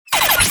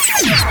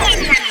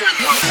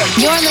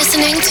You're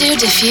listening to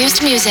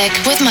Diffused Music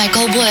with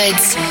Michael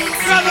Woods.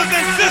 Brothers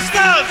and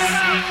sisters!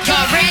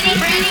 Y'all ready?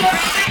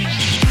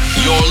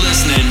 You're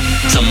listening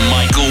to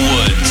Michael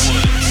Woods.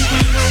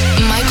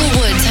 Michael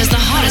Woods has the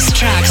hottest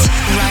tracks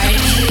right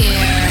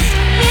here.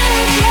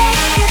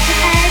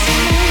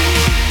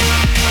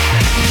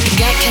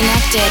 Get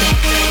connected.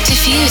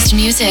 Diffused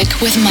Music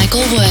with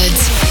Michael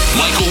Woods.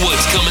 Michael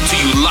Woods coming to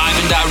you live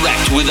and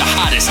direct with the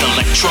hottest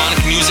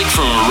electronic music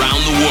from around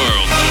the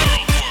world.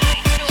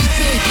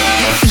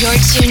 You're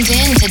tuned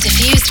in to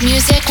Diffused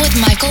Music with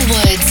Michael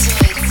Woods.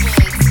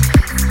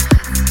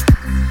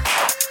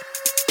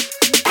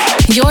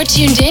 You're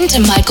tuned in to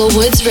Michael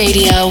Woods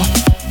Radio.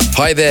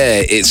 Hi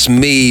there, it's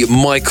me,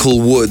 Michael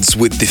Woods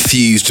with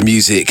Diffused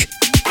Music.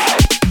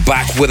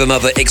 Back with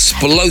another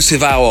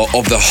explosive hour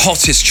of the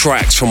hottest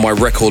tracks from my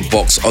record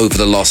box over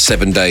the last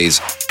 7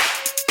 days.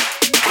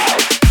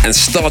 And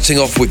starting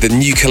off with the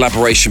new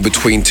collaboration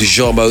between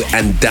Tjamo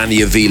and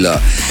Danny Avila.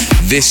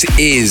 This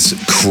is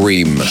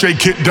Cream.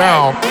 Shake it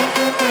down.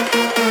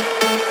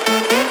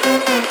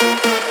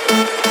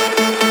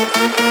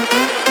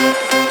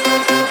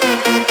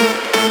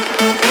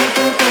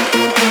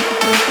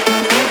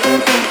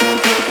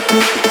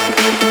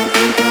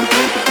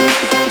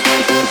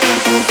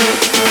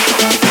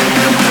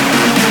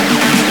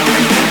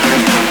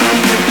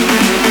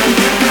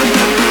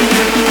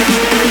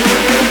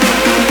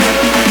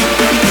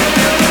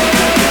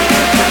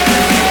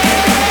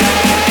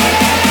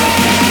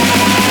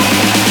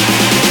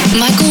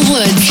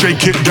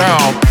 Shake it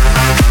down.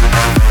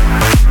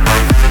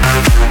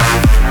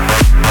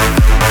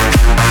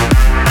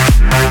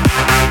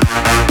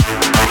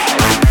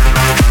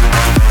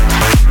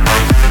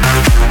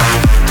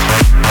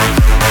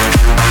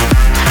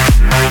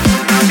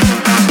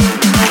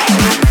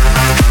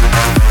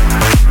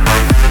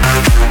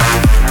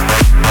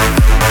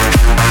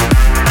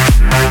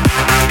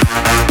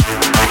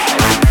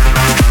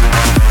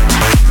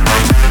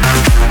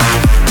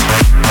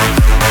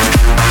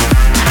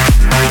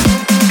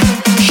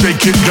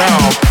 Shake it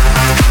down.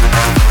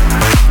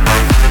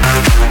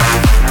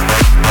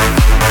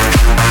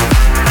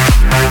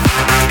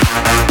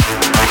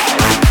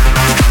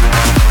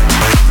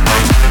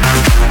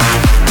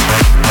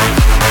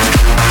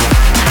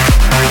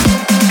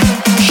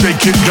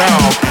 Shake it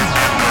down.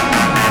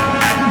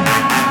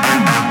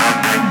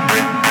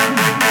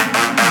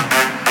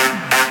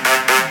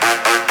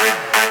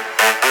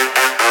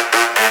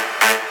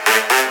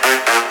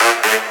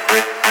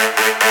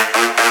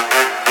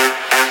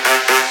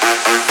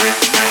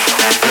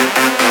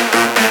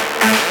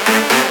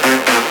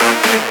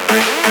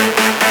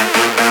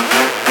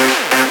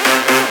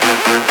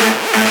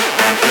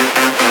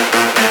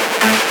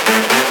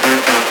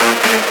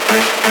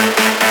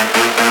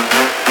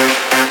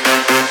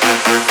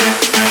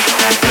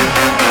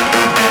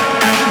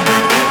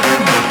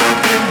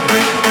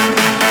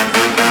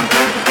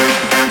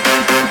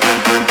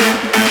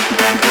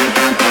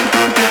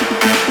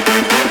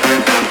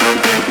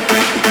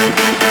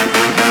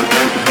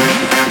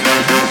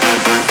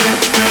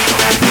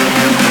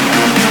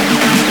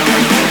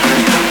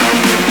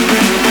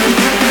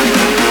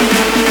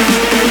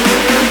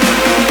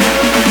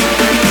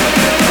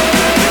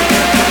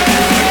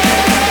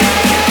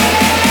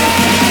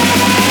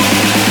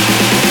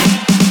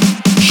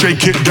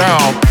 Shake it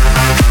down.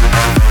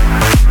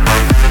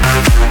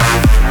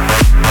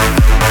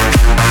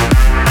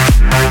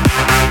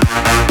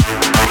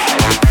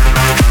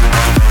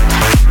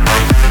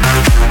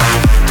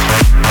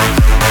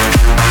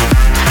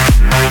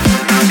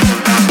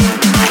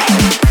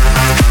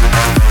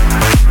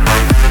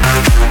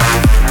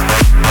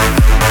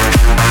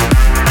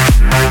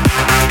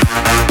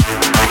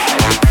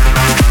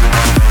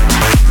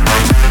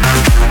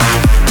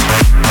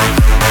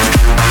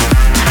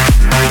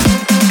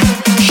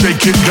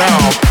 Shake it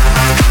down.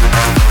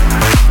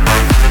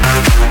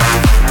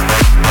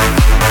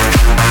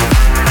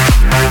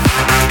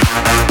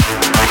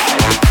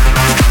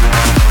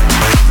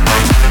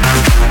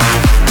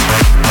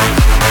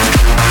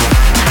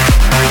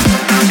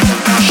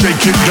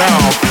 Shake it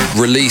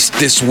down. Released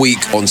this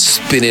week on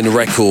Spinnin'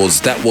 Records,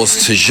 that was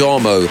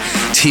Tjamo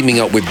teaming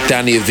up with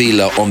Danny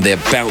Avila on their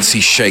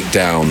bouncy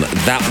shakedown.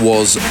 That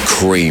was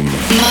Cream.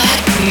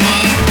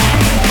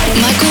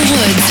 Michael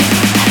Woods.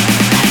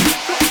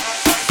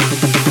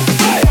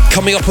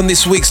 Coming up on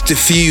this week's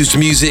Diffused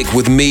Music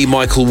with me,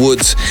 Michael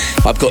Woods,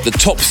 I've got the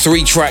top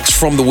 3 tracks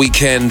from the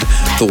weekend,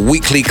 the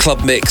weekly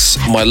club mix,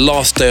 my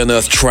Last Day on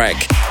Earth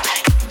track,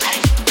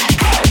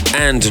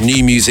 and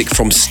new music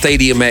from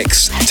Stadium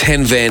X,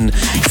 Tenven,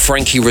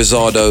 Frankie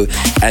Rosado,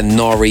 and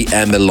Nari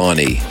and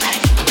Milani.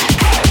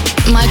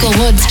 Michael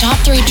Woods' top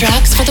 3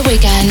 tracks for the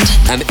weekend.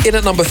 And in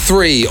at number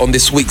 3 on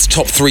this week's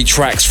top 3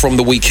 tracks from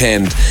the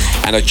weekend,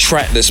 and a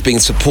track that's being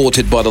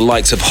supported by the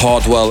likes of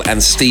Hardwell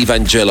and Steve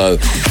Angelo,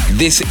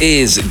 this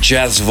is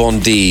Jazz Von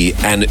D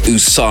and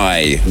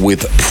Usai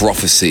with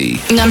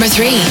Prophecy. Number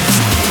 3.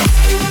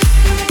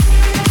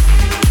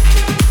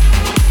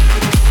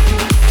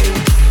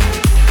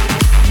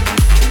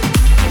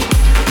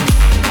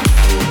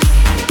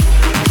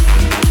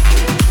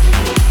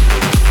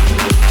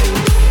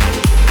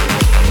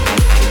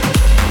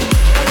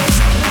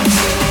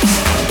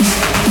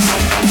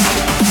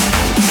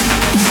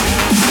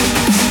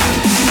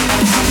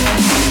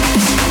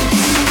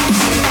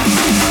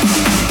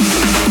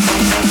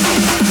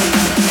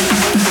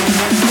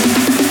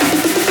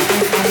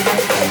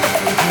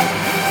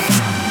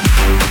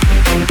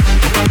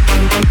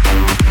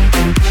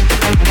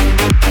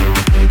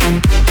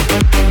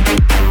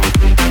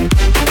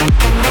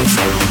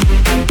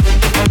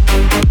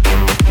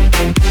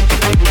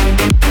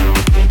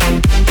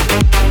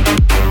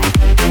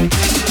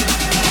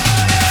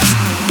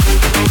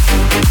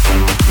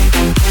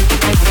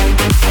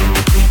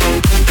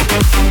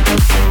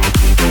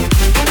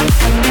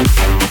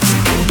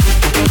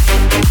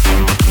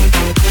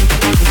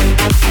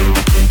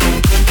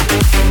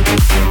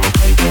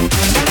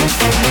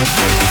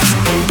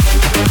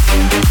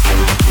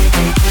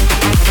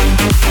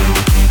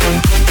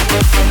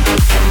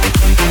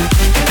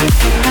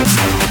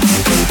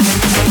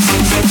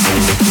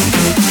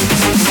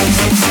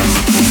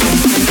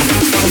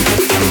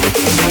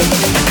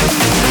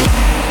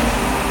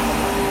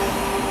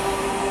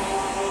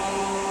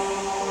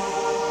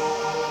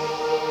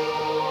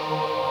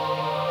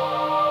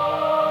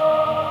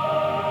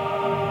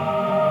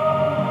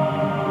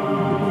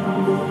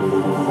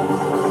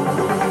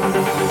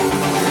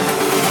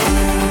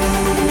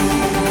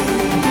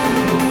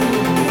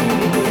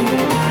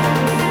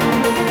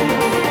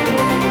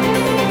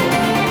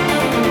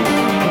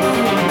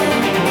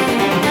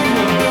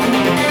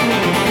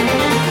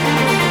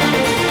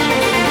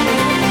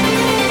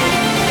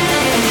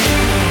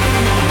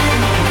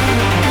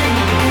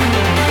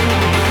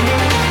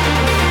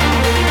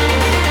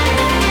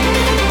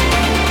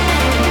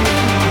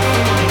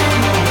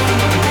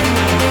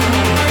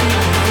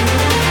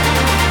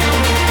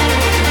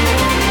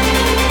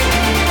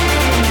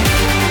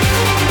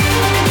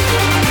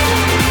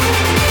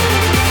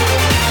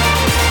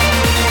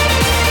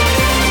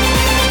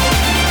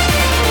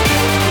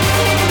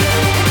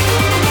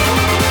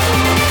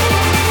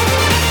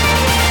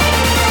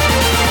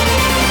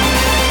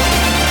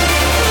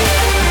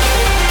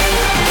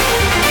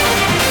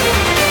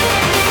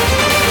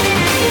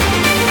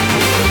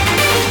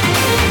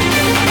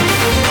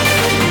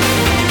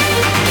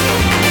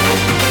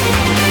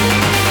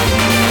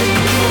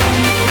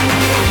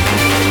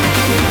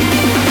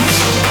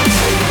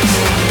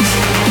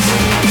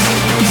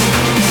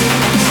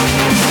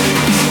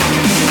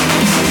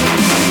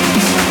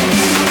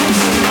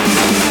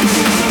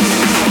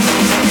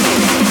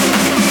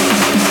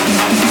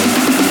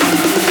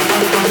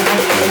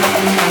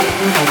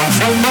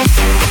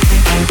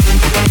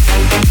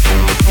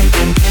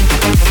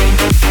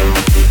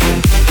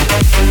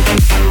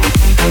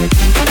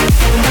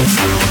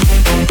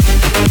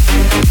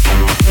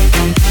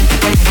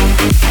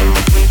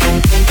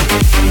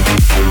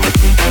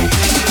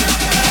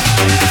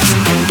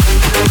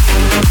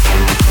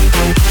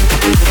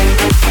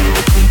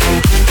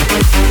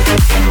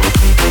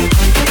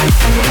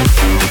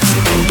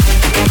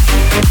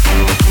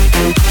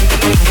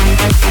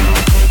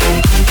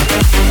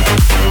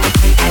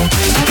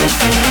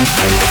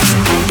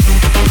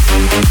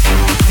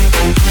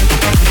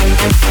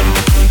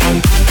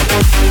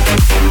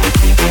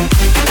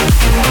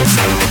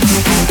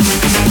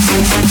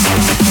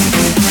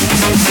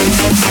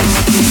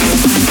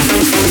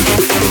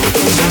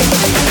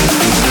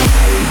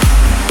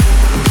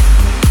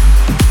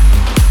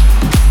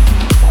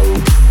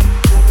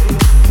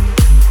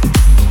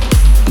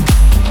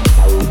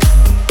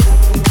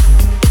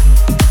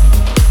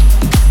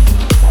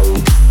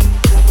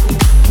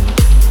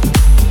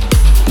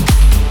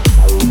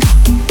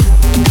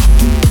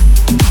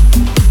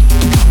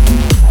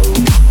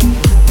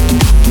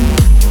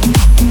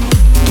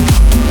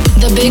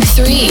 Big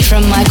 3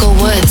 from Michael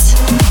Woods.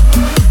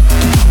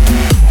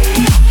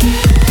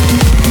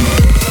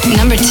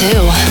 Number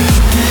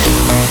 2.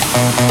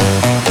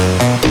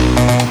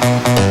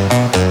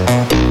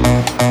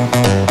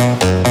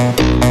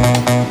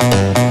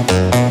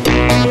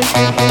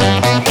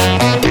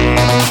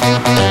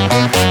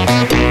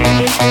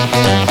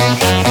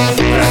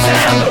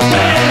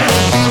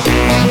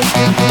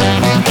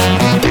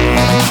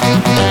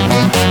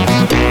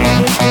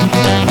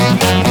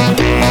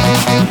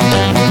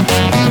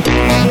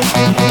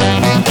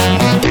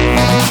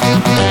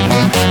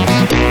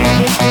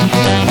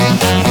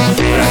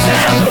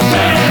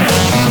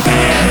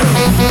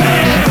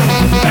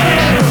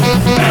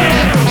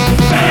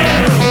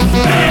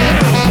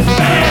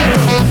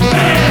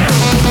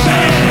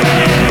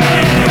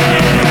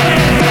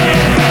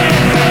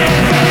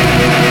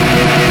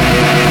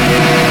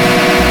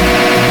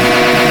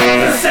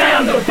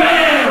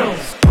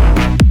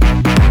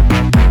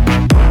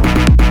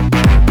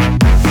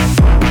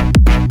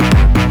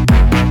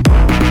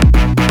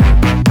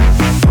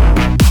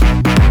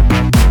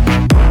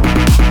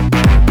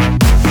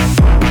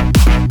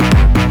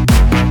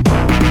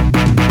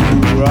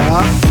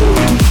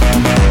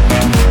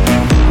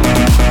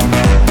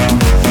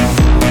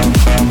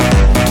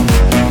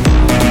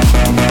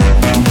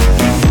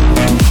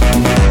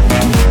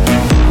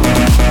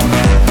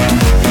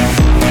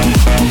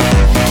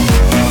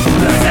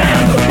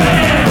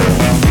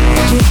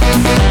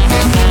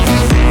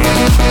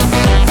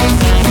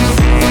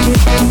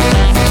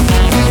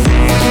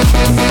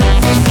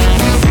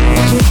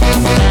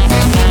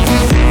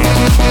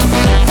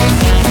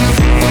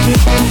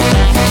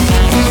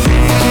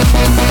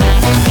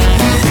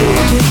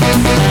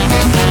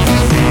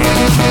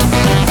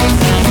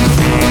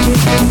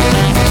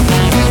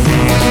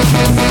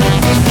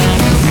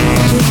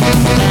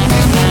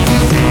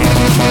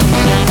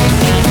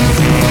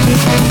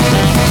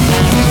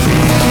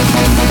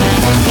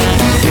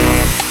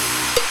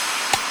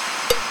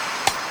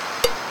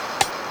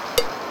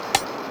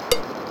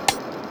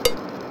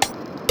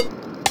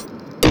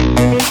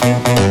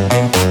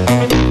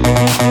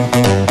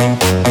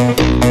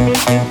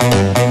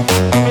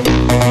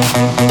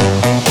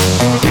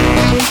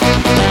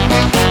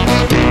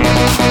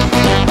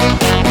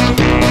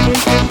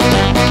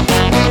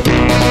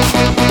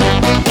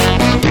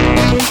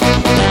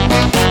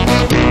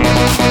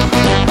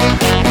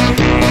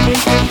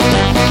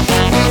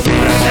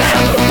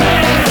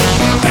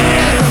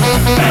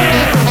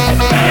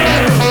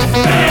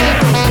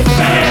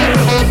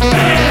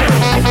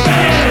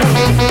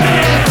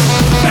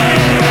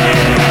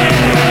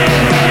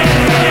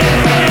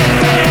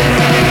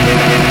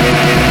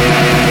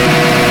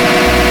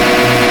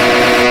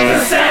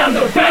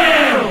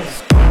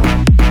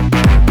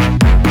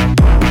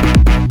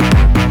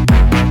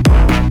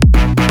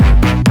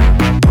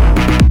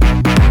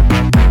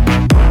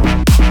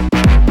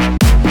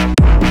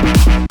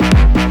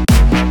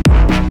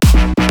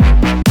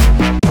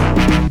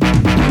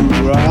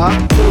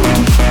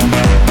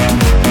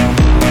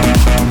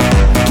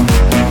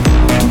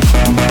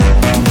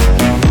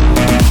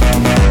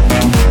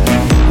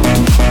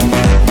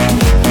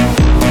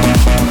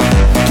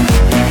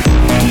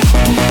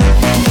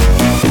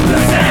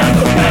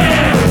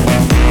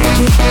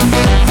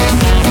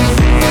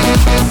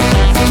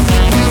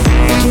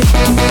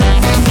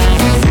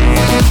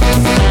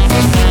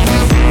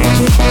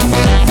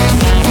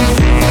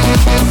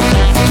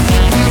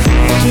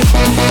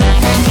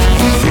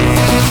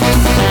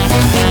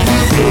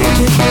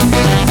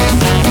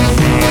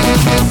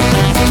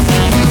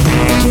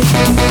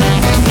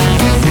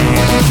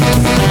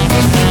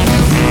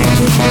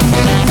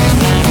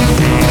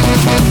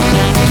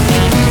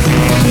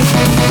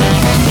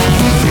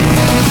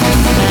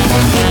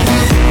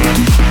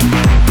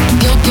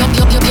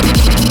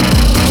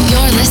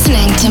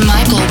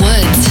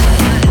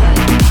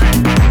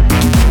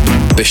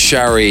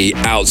 Bashari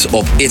out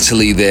of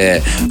Italy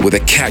there with a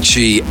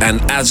catchy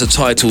and, as the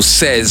title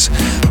says,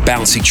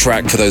 bouncy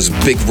track for those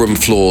big room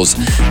floors.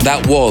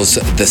 That was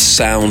The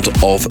Sound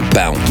of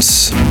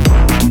Bounce.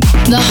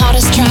 The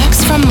hottest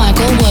tracks from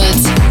Michael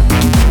Woods.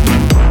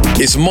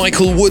 It's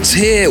Michael Woods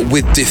here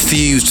with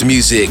Diffused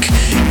Music.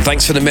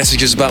 Thanks for the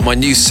messages about my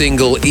new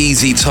single,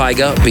 Easy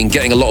Tiger. Been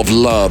getting a lot of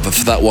love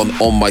for that one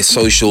on my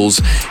socials.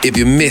 If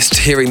you missed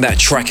hearing that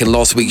track in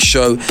last week's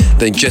show,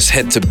 then just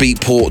head to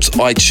Beatport,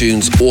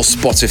 iTunes or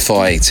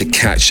Spotify to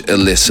catch a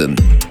listen.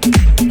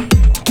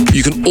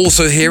 You can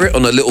also hear it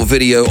on a little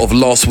video of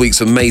last week's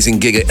amazing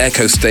gig at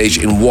Echo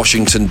Stage in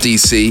Washington,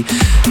 D.C.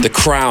 The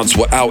crowds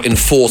were out in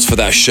force for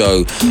that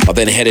show. I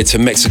then headed to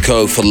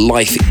Mexico for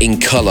Life in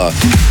Color.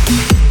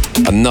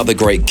 Another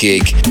great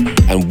gig,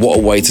 and what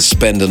a way to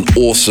spend an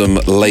awesome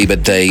Labor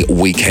Day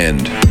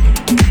weekend.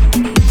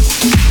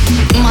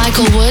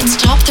 Michael Wood's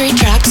top 3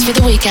 tracks for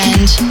the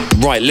weekend.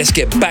 Right, let's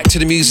get back to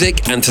the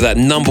music and to that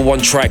number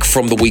 1 track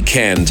from the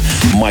weekend.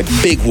 My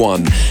big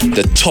one,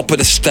 the top of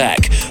the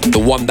stack, the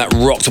one that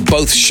rocked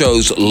both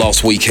shows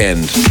last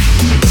weekend.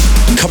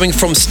 Coming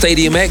from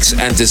Stadium X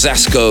and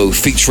Dizasco,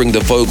 featuring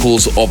the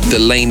vocals of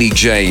Delaney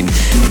Jane,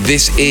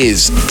 this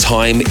is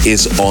Time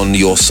Is On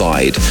Your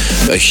Side.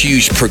 A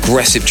huge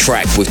progressive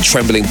track with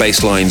trembling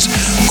bass lines,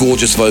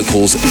 gorgeous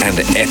vocals, and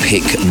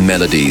epic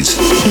melodies.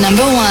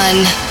 Number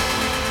 1.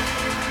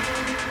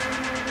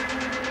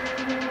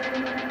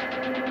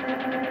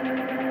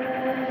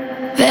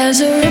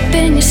 There's a rip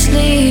in your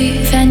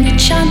sleeve and you're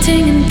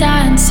chanting and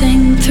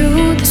dancing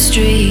through the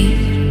street.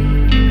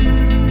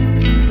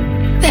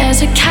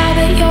 There's a cab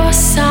at your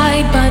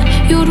side, but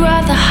you'd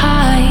rather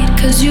hide,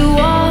 'cause you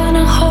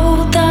wanna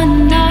hold the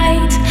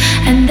night,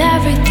 and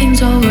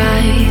everything's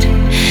alright.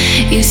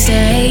 You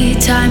say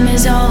time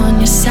is on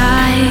your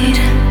side.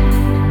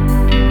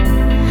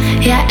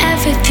 Yeah,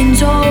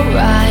 everything's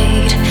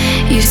alright.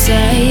 You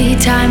say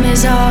time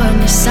is on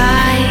your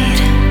side,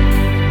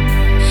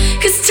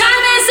 'cause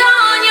time is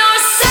on your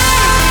side.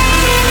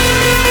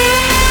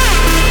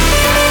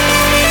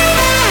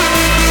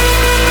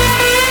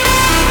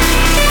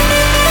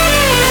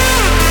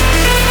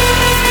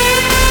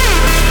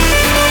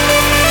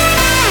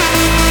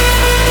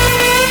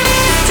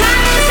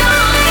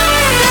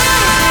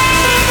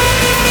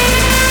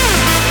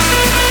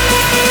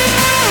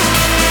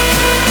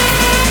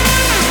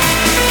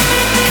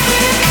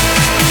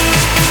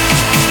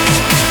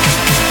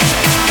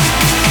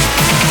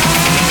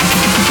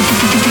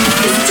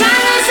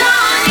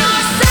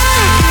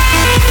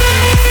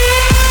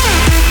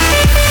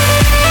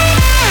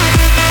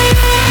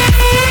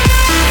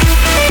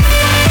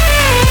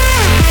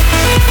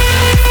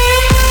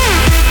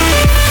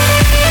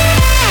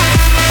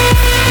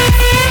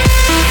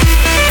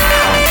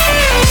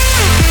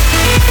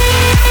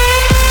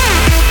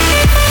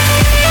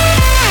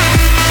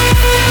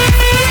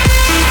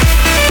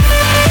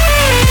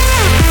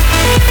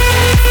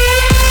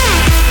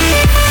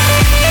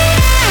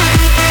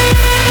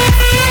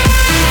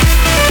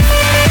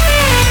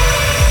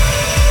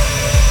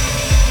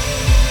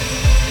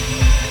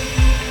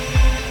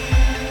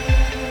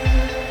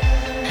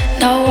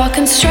 Not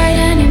walking straight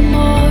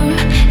anymore.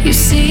 You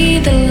see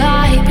the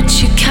light,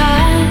 but you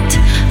can't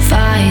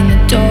find the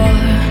door.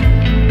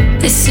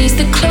 This is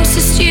the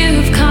closest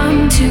you've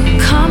come to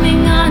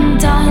coming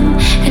undone,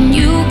 and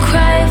you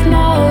crave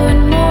more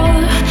and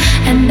more,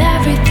 and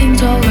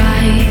everything's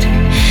alright.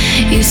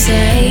 You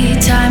say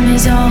time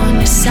is on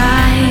your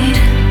side.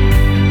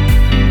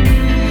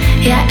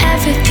 Yeah,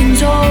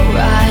 everything's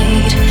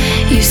alright.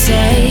 You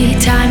say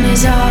time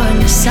is on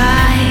your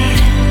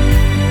side,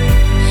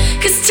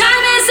 'cause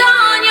time is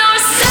on your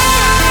side.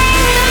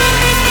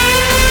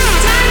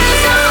 Time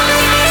is on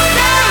your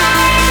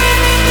side.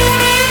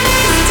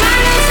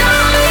 Time is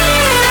on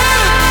your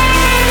side.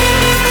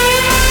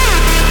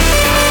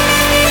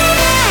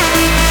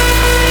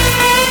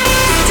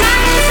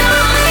 Time is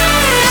on your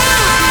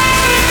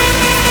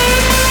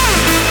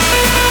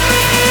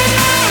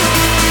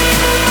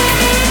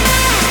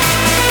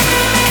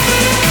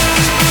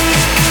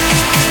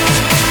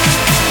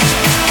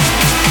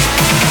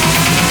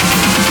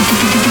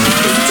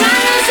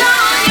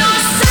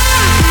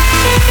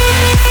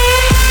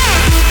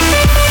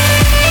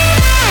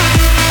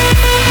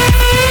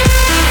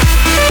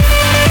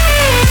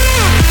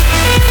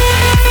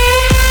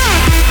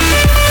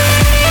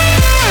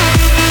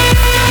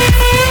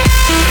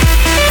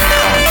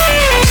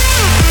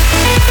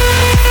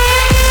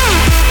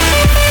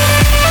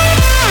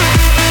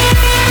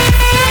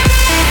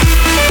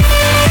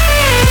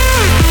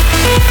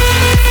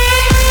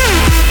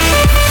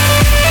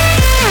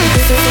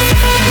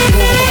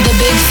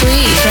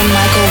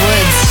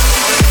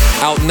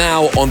Out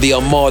now on the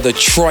Armada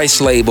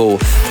Trice label,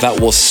 that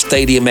was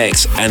Stadium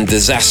X and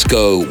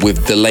Dizasco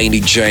with Delaney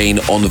Jane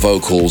on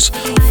vocals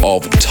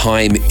of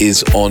Time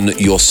Is On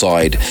Your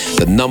Side,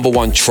 the number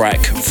 1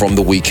 track from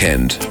the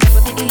weekend.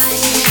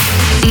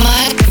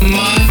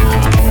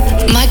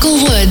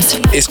 Michael Woods.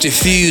 It's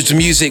diffused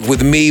music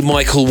with me,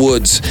 Michael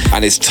Woods,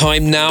 and it's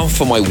time now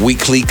for my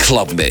weekly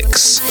club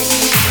mix.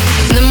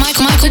 The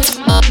Michael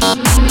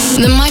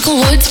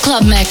Woods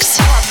Club Mix.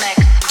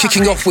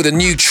 Kicking off with a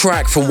new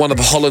track from one of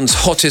Holland's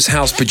hottest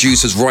house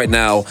producers right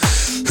now,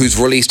 who's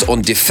released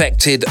on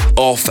Defected,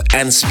 Off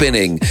and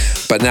Spinning,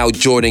 but now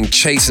joining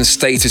Chase and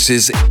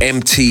Status's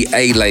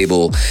MTA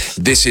label.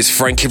 This is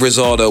Frankie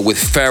Rosado with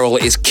Feral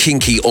is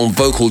Kinky on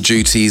vocal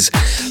duties.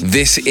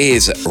 This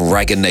is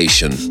Ragga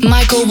Nation.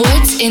 Michael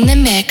Woods in the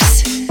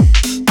mix.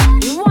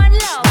 One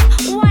love,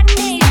 one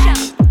nation.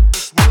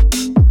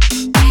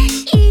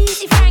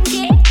 Easy,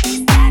 Frankie.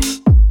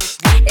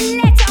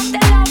 Let off the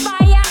love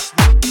fire.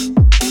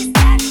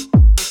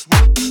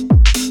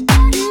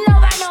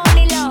 Love and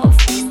only love.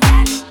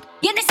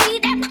 You know, see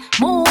them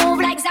move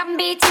like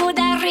zombie to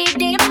the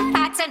rhythm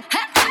pattern.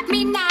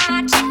 Me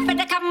not check for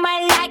the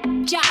camera like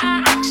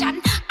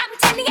Jackson. I'm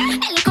telling you,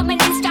 L coming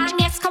in strong,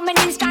 yes, coming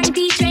in strong.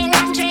 DJ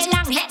Long, Trey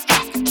Long, hey,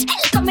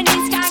 L coming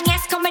in strong,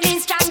 yes, coming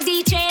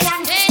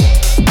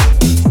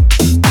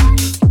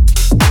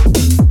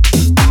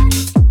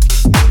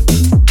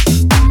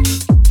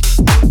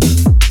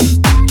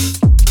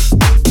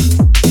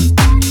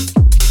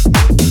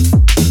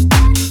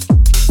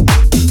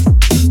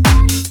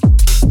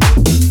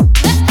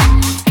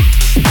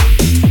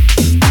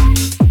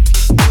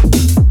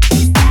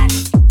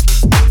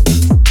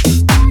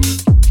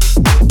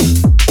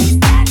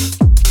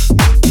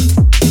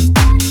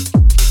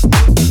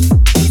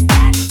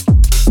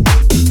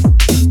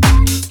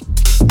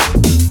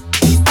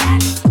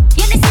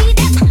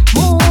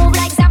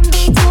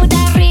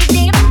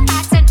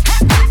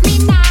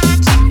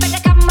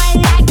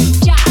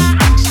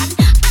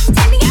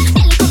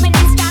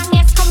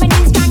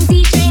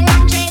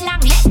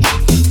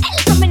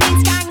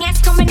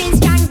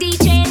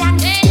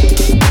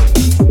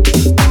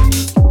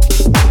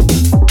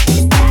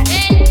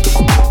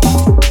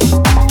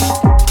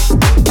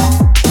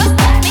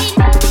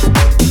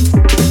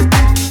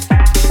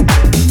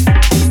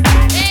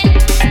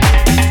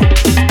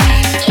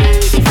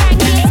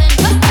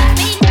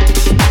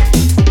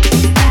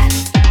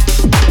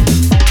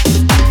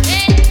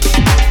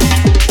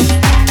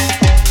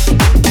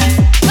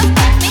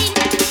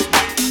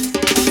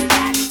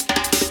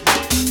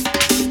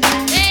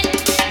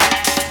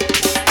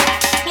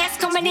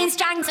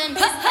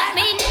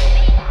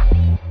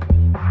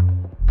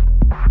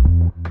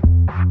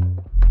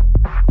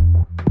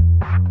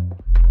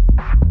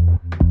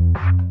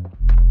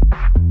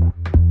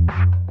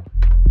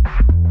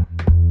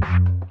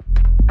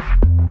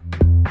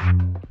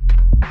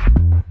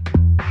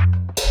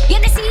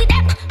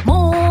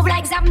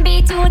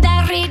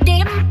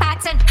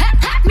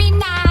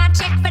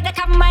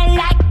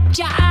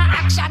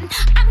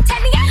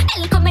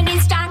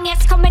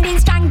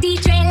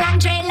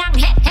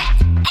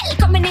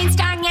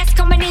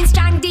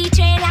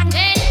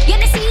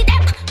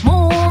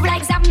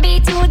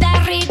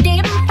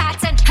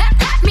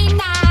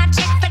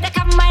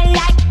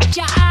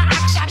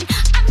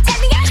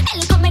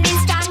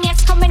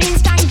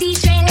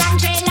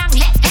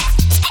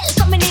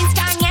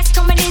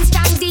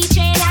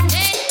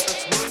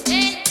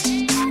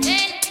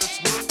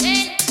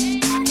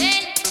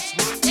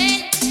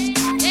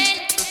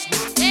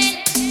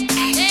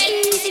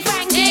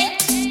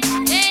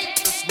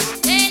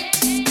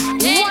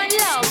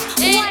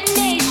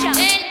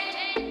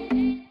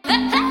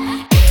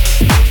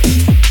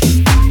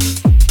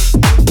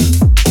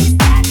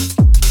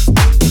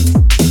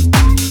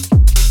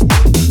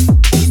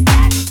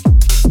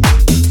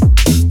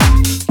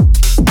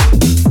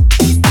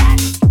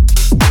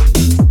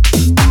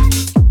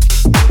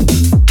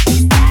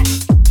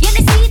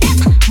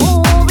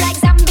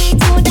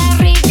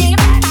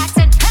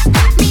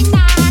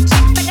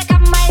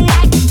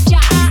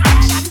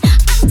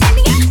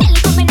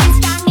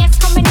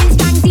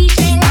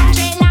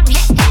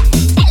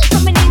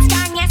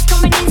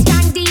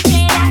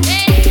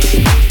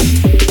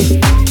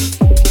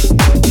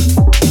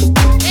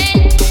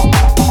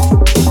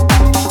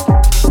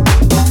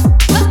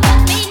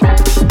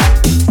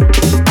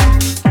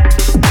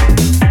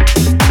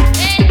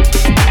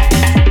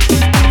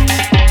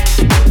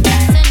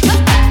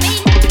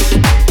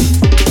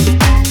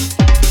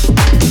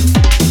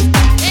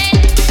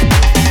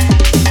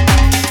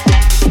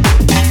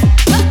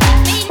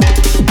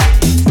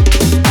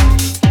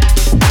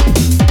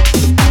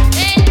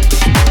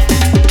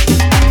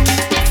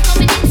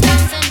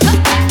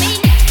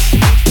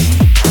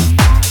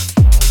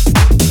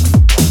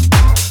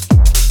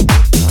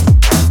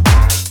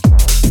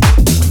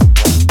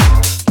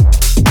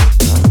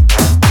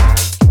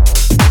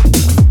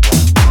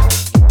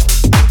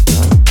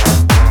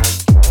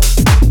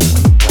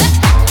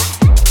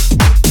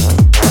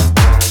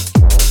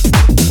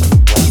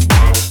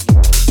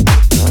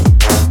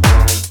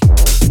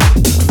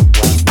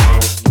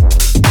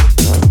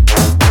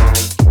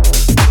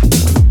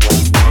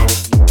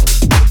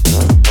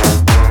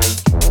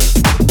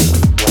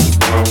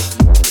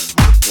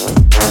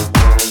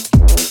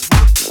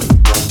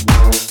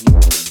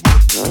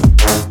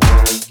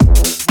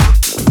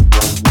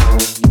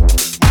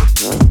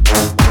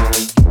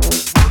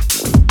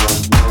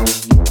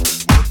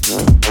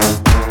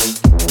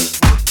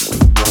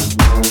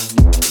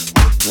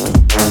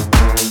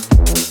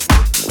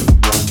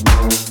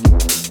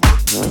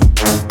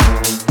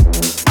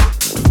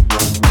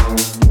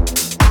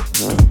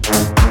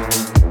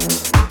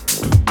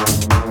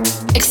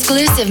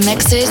Exclusive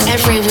mixes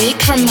every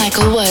week from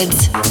Michael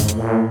Woods.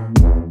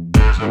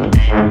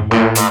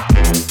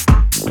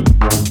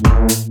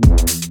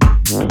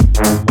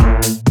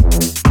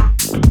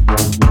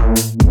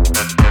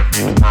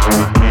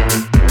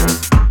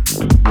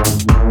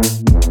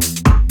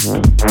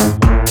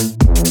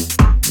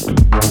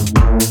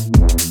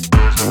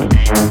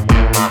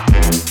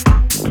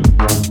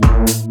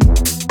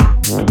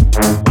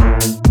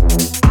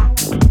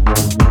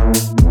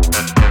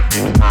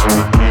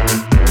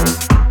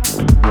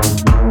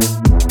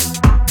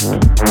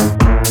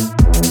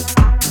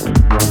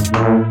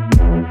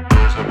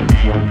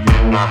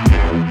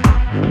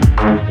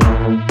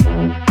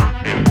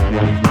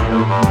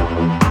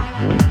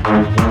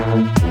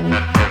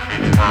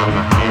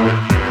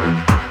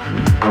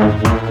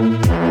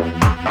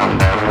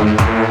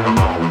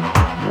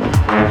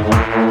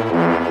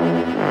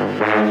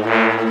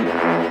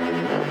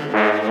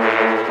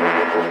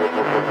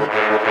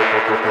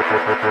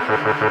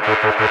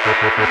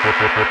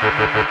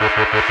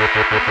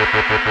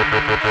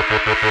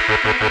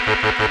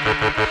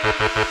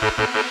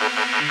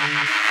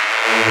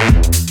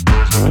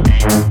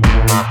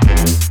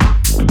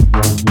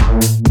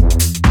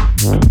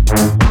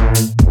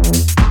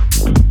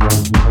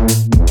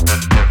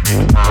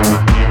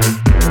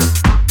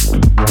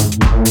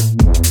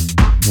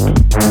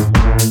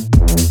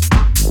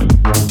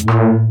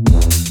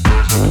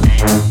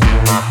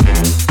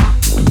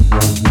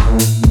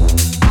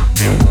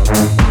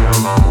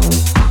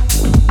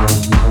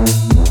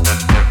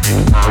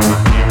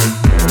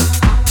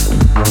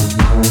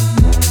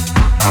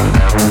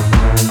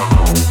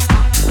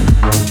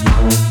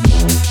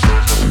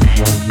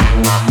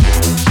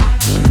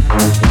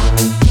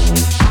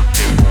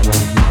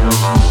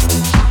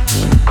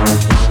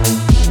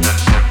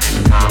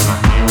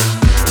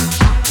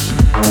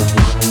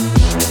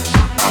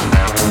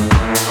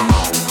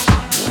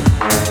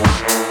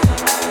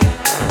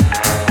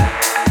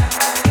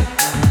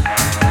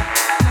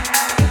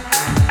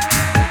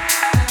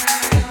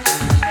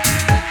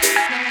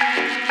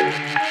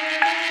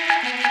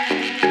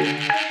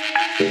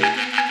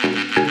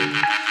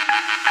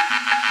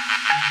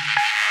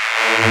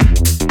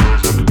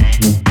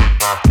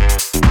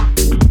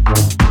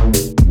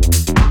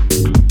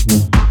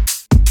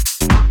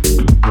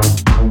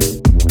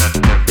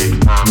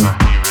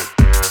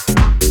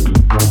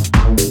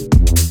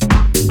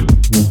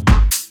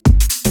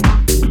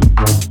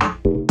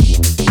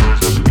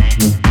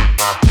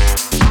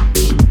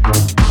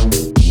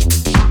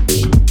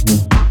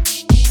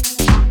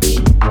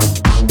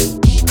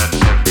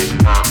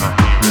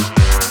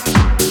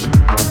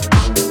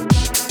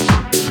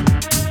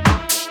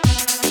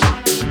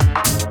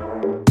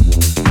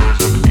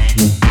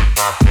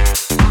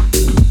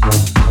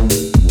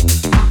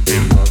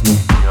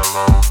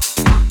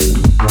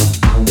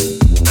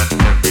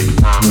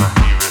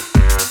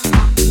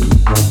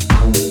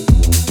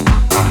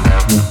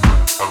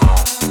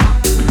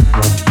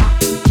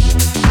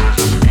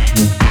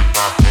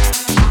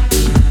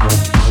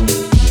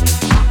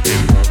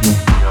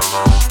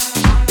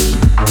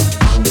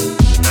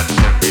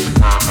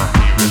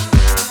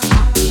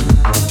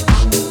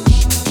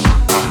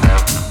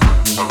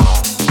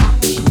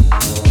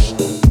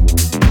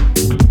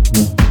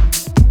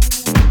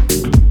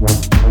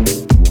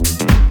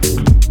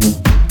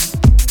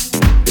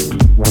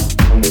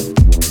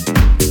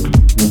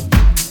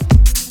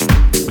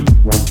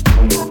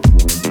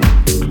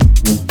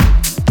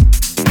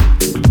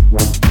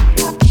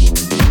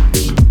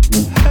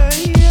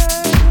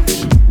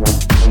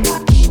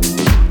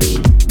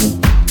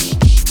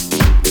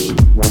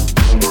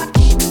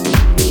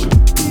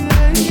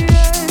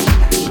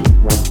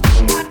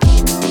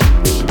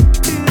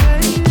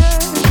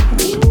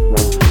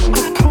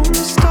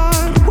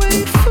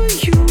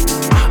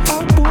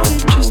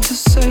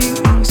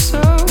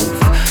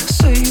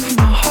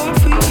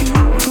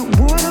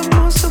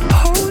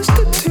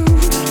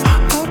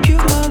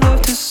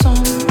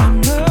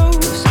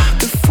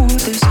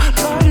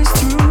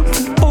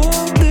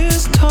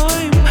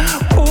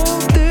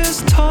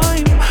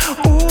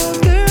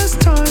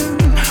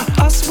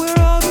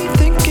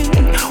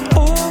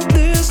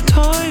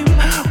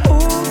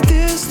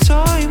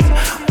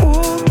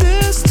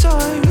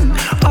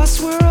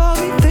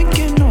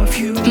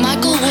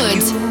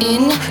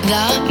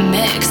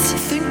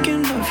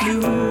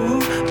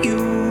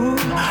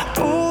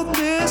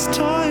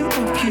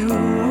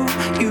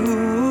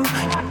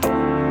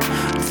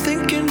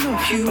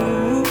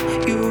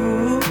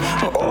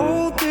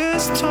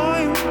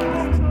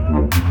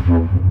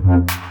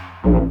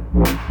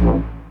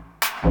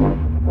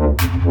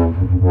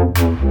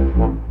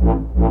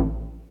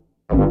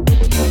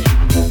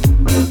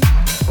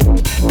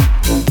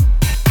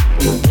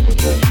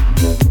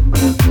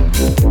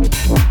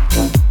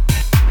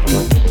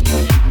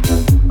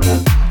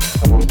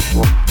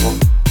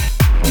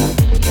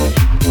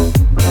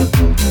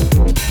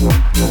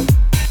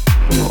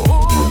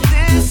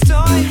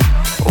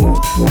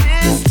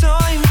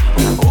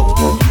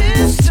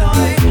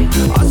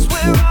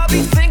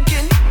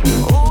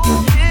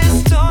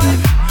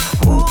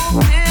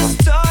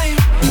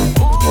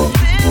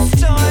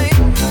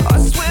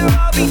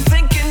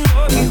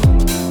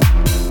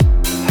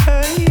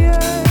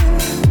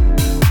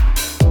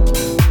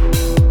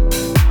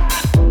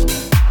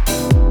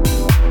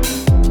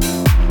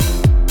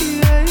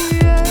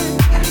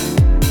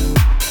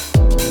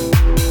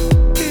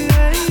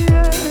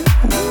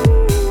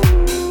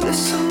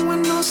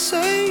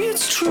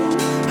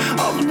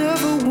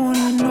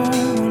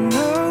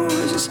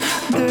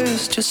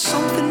 There's just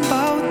something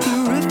about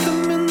the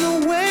rhythm in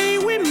the way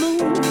we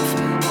move.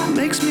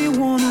 Makes me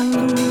wanna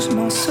lose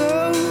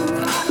myself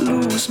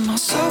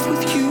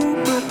with you.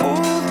 But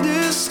all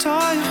this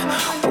time,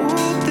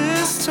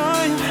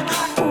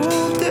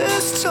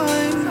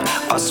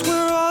 I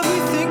swear I'll be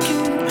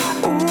thinking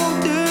all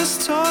this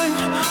time,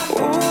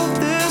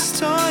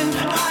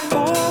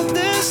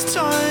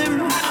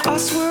 I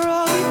swear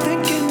I'll be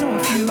thinking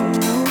of you,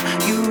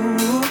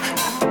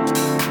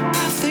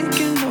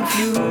 thinking of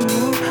you,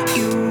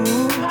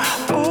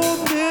 all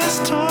this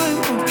time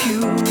of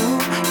you,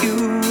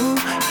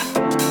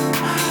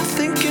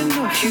 thinking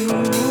of you,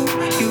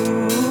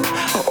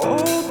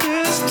 all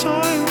this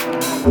time.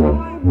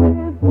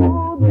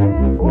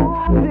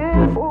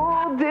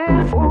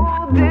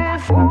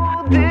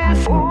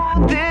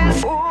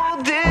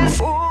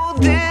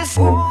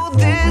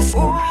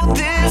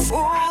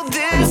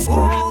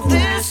 All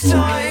this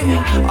time,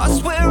 I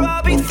swear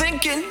I'll be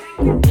thinking.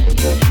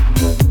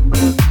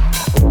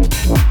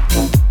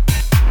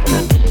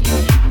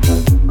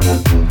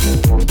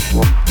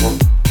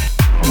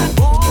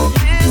 All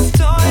this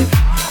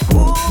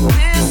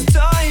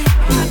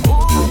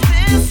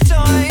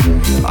time,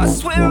 I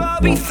swear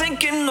I'll be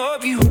thinking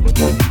of you.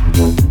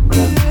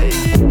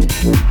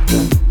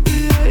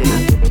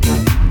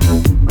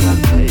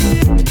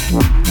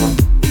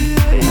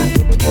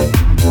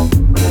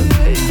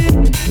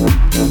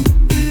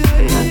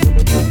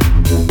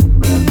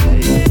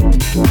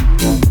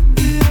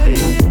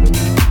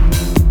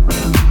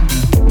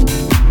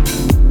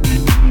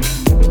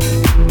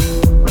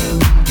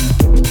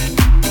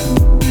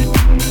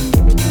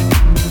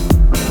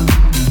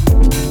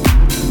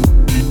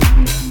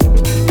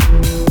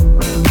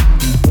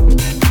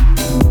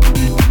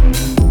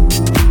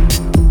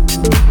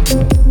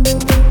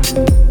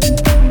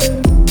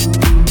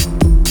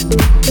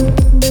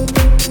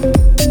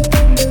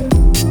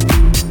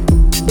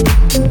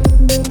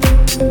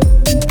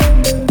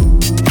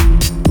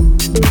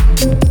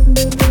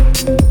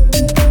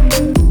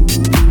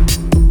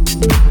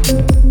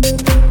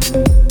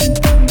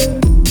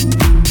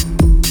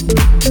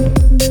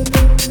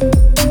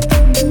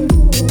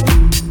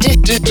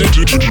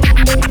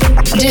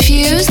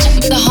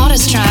 Diffused, the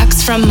hottest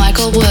tracks from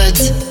Michael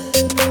Woods.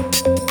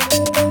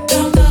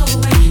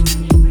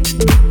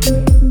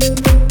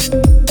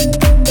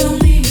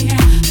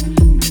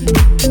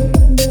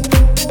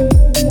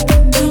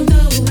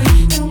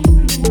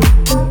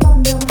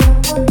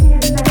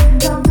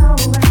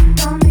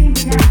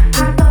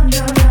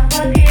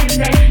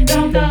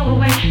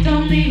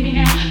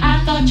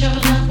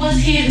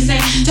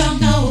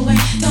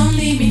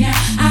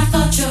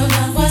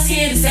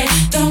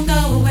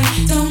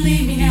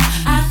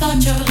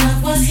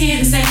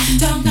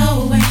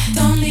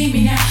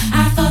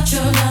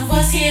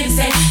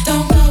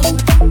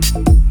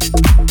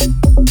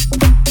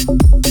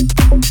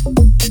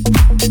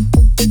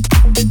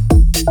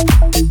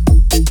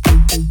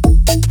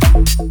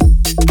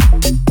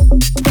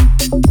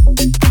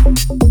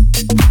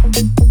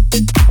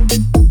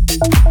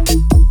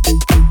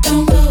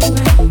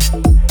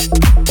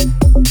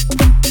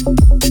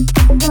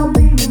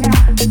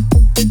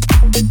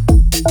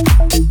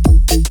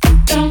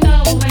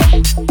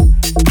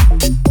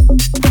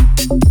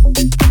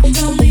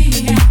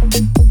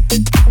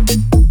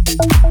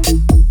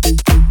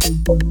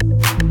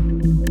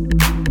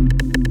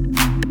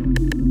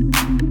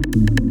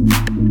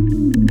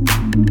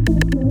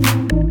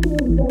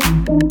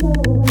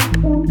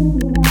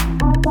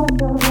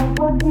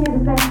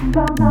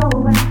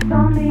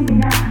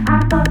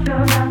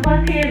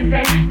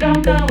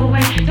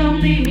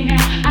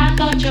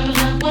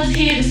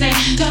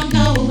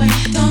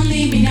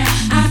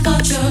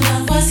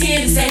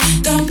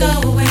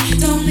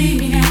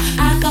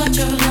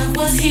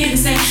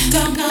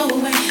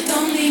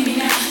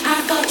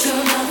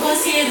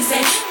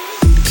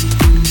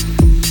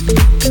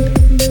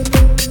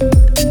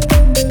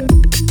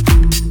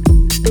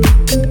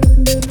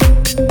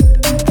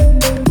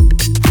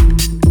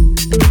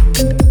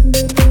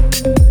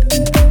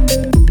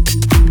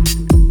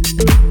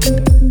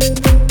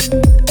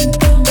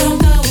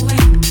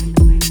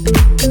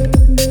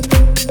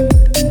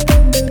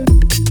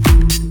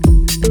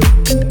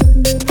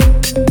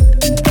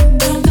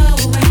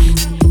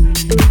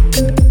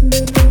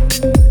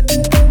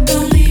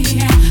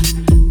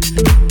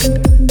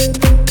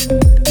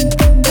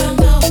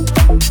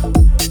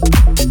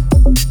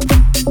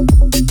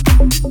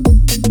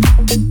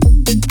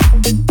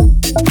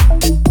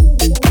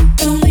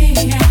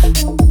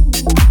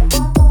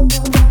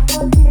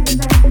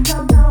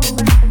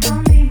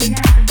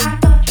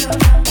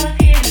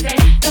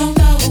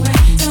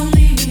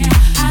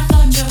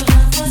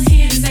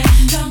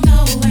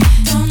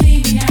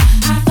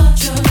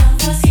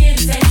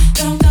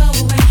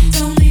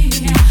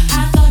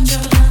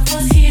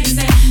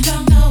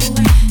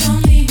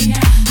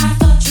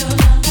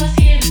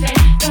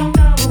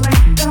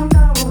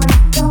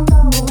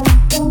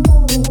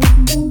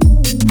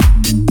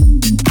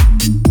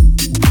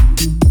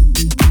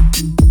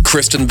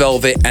 Boston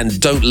Velvet and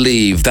Don't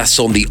Leave. That's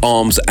on the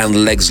Arms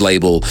and Legs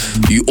label.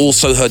 You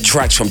also heard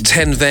tracks from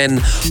Ten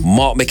Ven,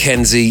 Mark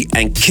McKenzie,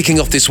 and kicking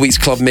off this week's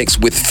club mix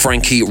with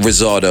Frankie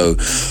Rizzardo.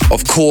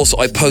 Of course,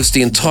 I post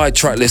the entire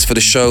track list for the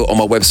show on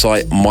my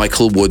website,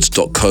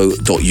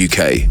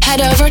 michaelwoods.co.uk.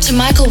 Head over to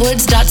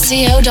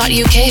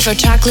michaelwoods.co.uk for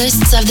track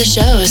lists of the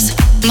shows.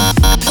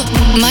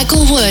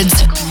 Michael Woods.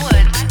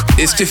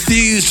 It's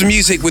Diffused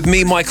Music with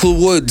me, Michael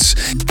Woods.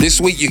 This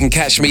week you can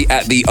catch me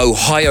at the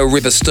Ohio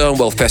River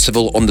Sternwell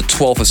Festival on the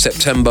 12th of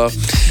September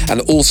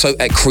and also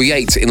at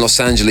Create in Los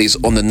Angeles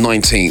on the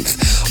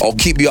 19th. I'll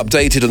keep you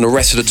updated on the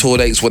rest of the tour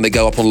dates when they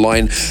go up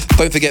online.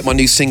 Don't forget my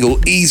new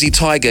single Easy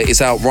Tiger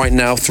is out right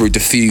now through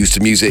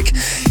Diffused Music,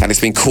 and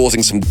it's been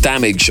causing some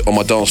damage on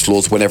my dance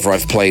floors whenever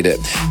I've played it.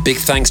 Big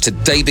thanks to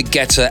David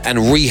Guetta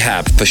and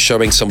Rehab for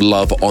showing some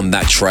love on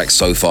that track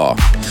so far.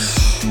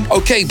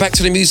 Okay, back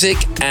to the music,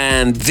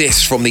 and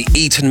this from the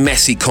Eton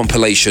Messy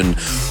compilation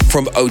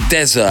from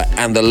Odessa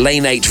and the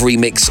Lane 8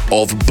 remix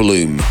of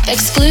Bloom.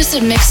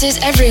 Exclusive mixes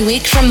every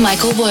week from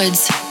Michael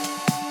Woods.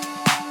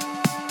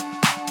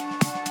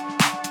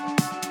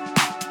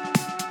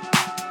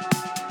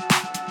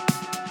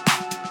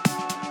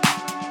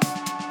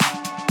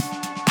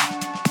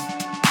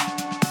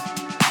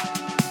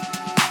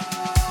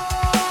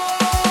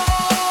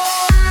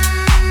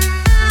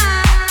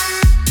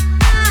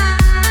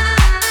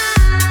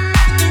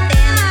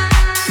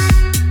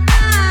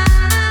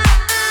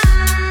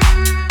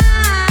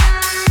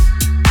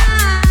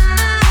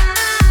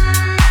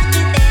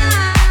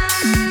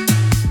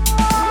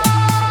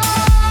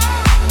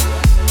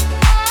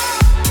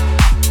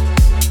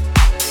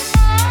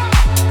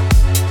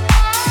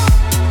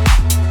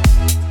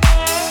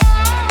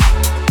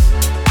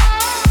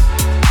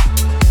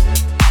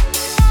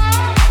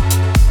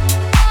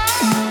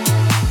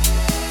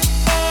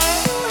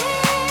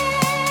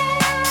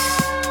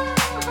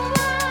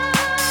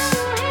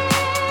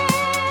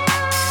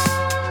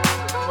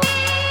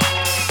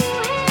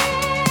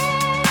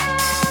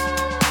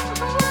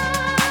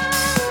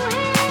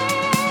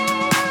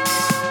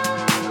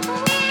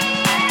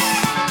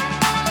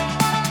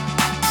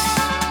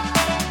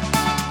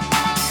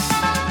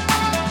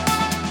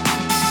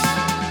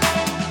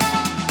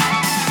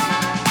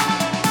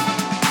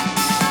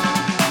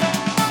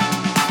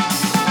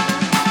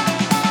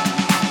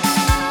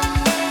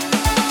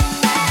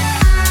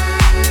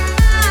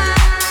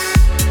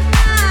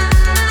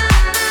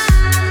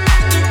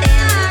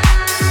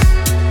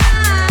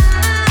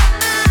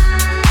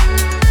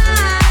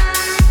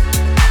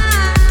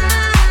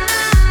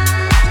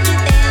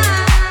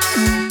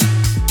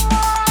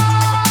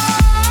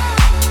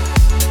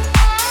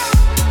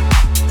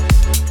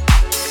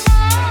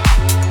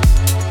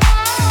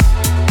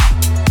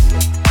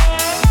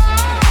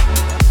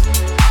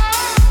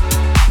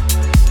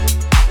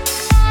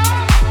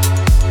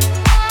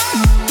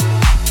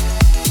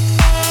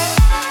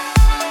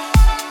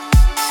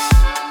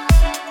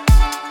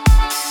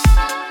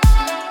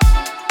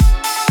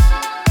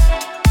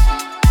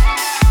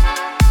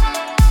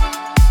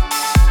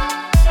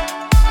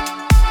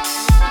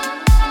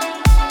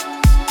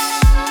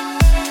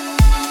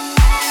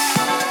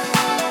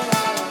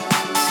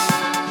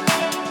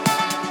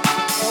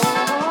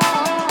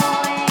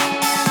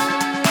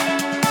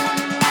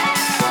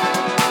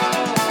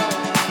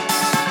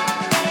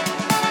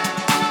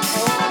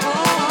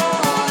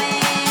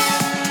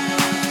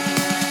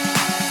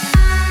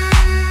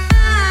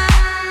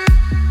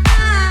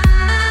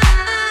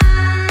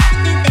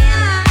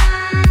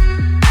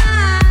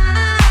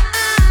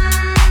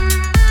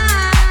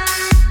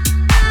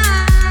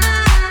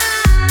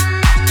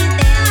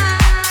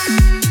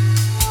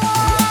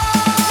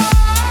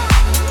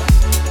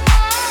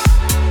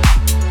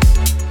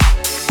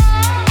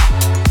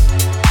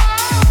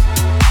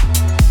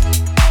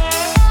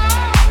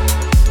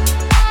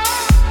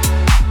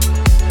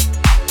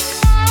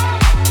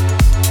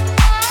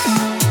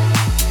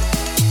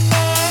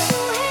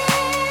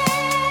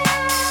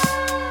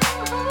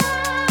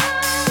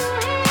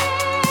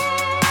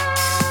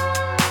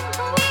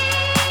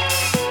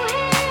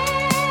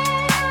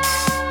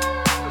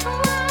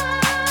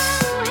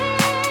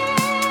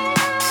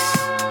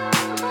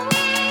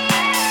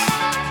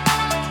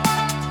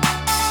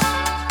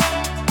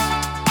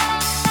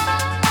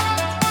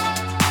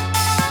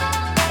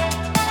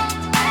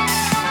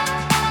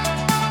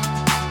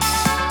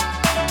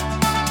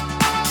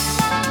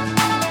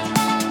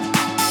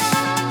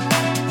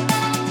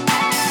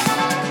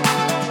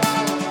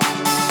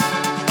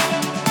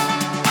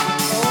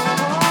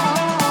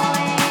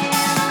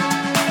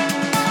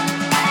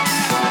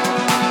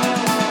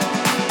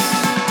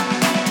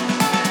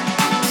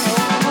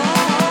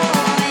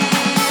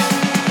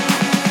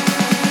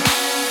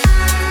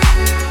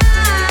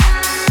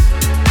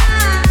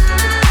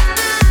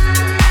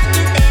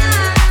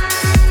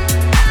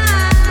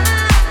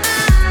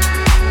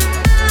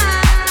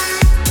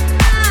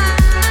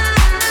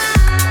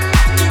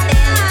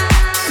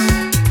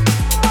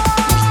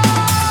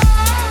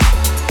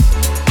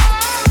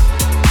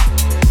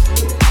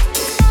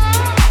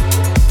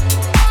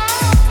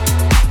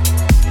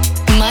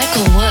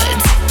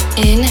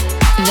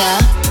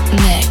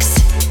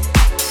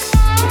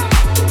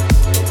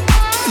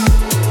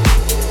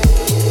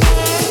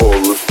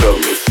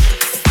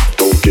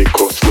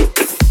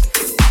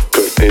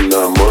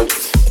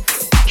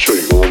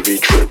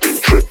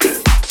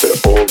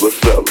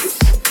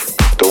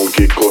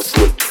 get caught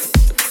slipping.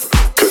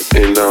 Cause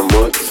in 9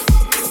 months,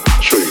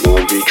 sure you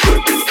gon' be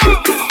trippin',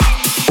 trippin'.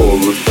 All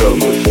the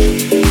fellas,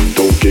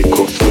 don't get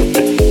caught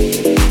slipping.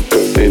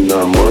 Cause in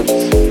 9 months,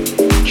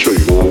 sure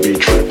you gon' be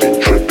trippin',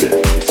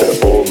 trippin'.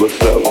 Said all the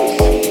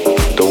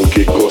fellas, don't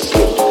get caught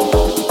slipping.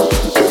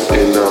 Cause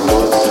in 9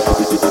 months,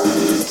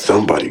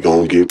 somebody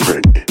gon' get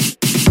pregnant.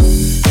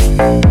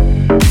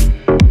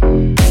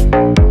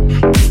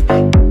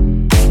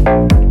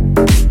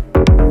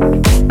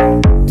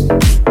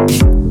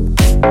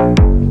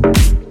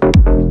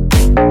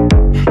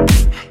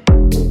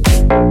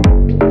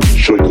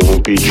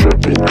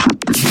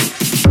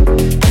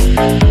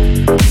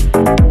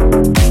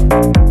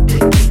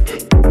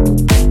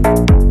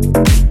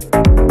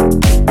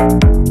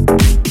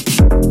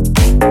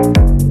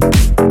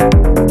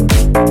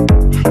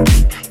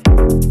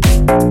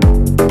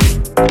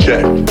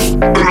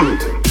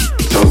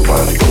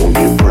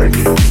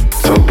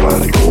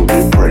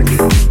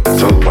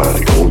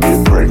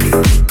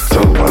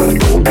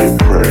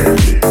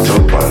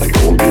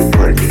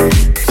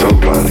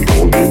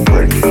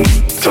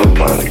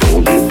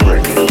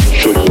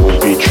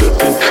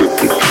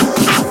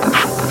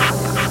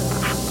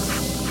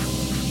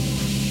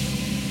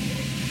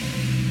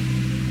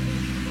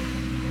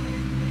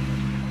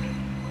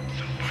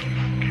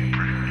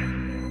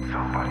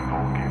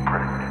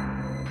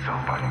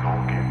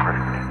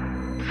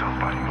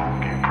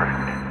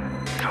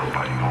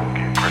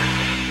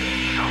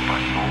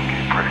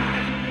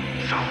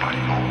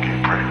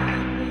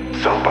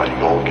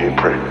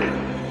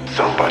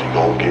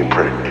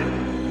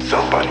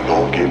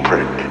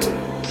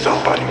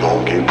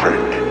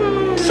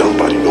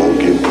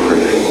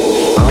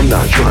 I'm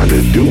not trying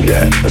to do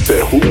that. I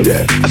said who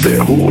that? I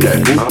said who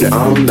that?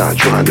 I'm not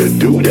trying to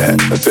do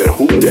that. I said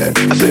who that?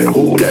 I said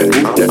who that?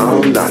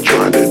 I'm not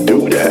trying to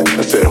do that.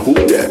 I said who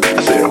that?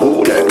 I said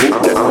who that?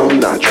 I'm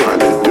not trying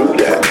to do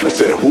that. I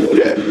said who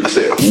that? I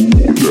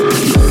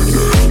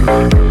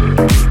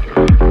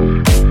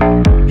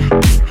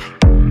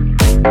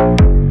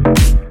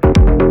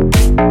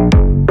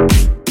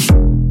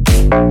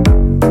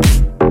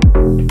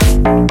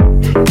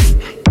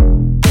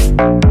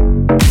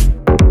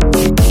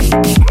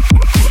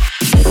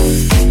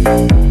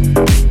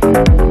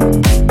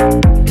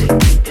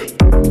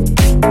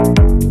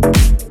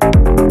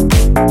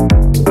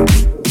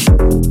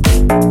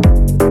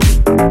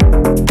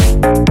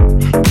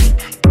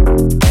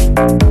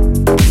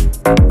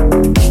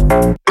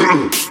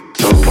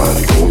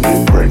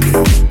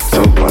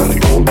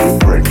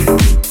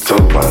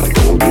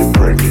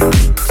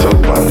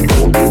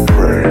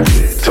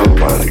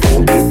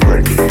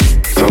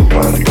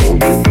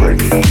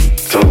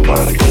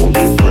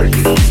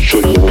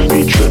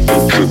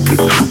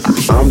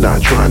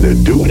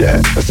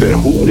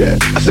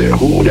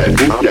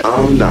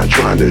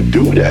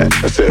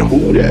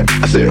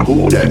said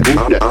who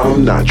that?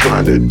 I'm not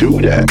trying to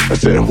do that. I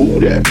said who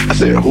that? I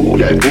said who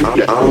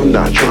that? I'm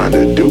not trying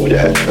to do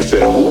that. I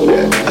said who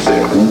that? I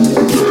said who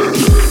that?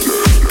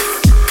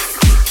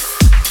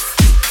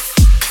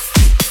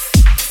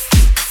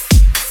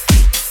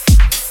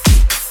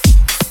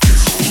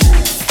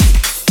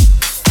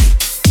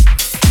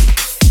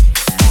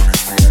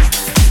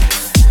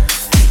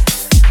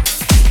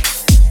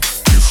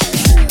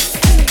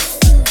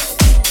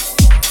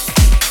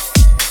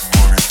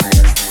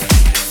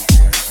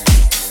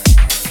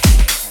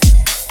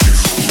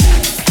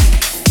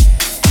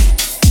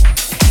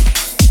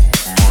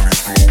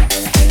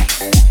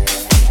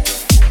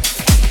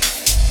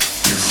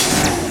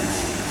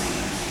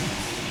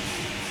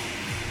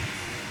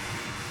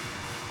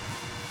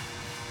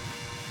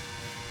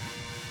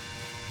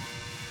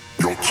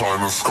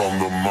 Time has come,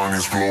 the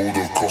money's blow,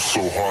 the cost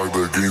so high,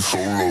 the gain so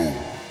low.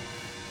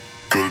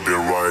 Good, they're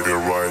right.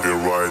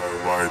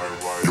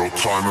 Your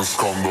time has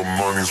come, the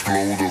money's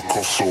blow, the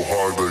cost so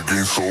high, the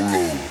gain so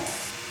low.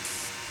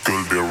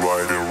 Good, they're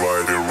right.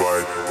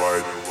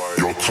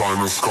 Your time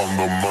has come,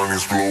 the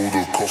money's blow,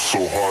 the cost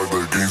so high,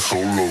 the gain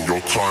so low. Your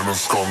time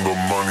has come, the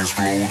money's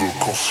blow, the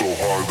cost so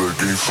high, the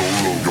gain so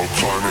low. Your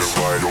time is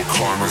right, your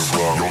time is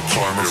right, your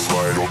time is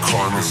right, your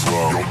time is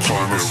right, your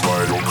time is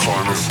right, your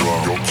time is right,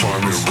 your time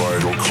is right,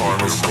 your time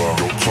is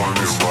right, your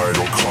time is right,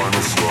 your time is right, your time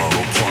is right,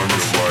 your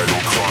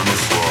time is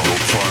right,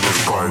 your time is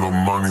right. The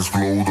money's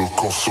blow, the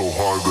cost so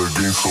high, the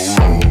gain so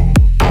low.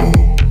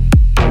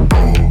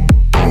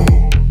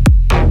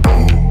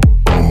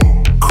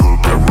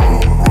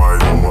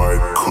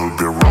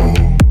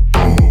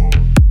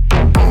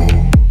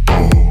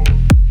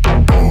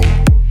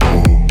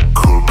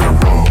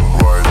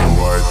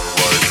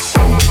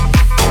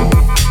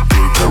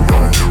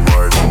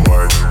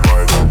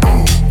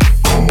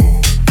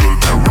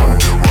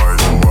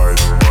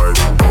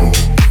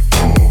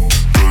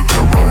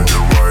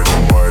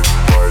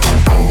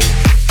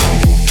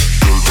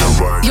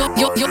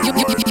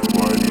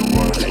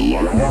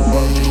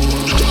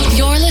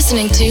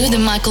 To the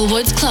Michael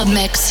Woods Club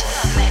Mix.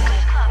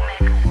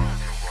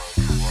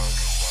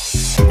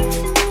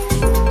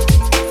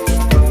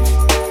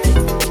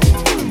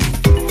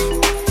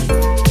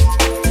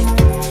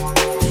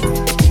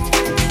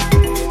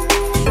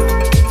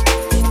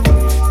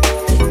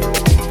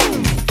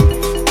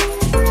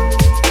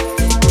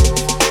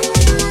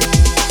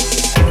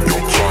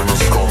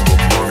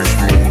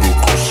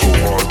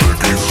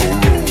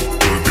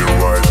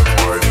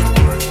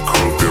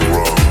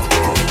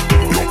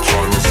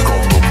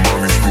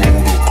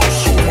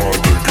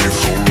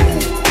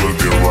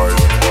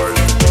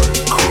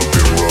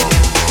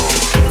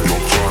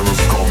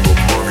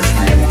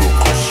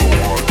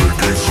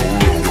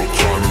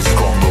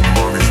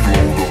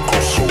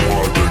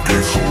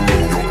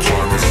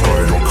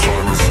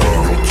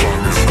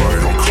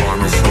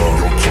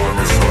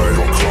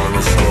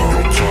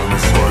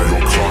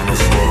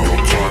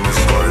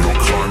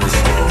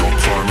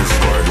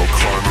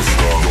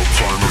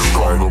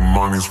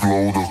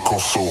 blow the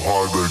cost so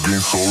high, the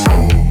gain so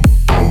low.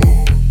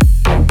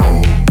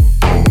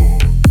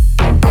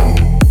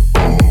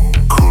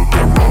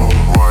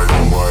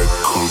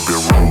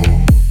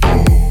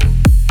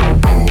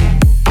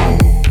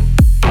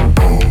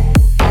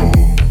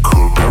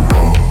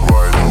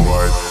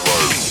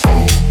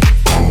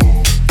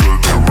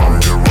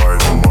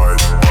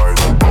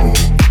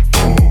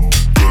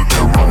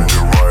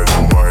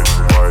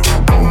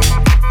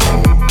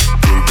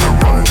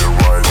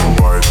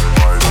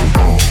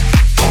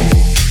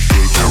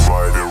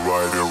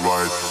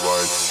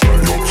 Right.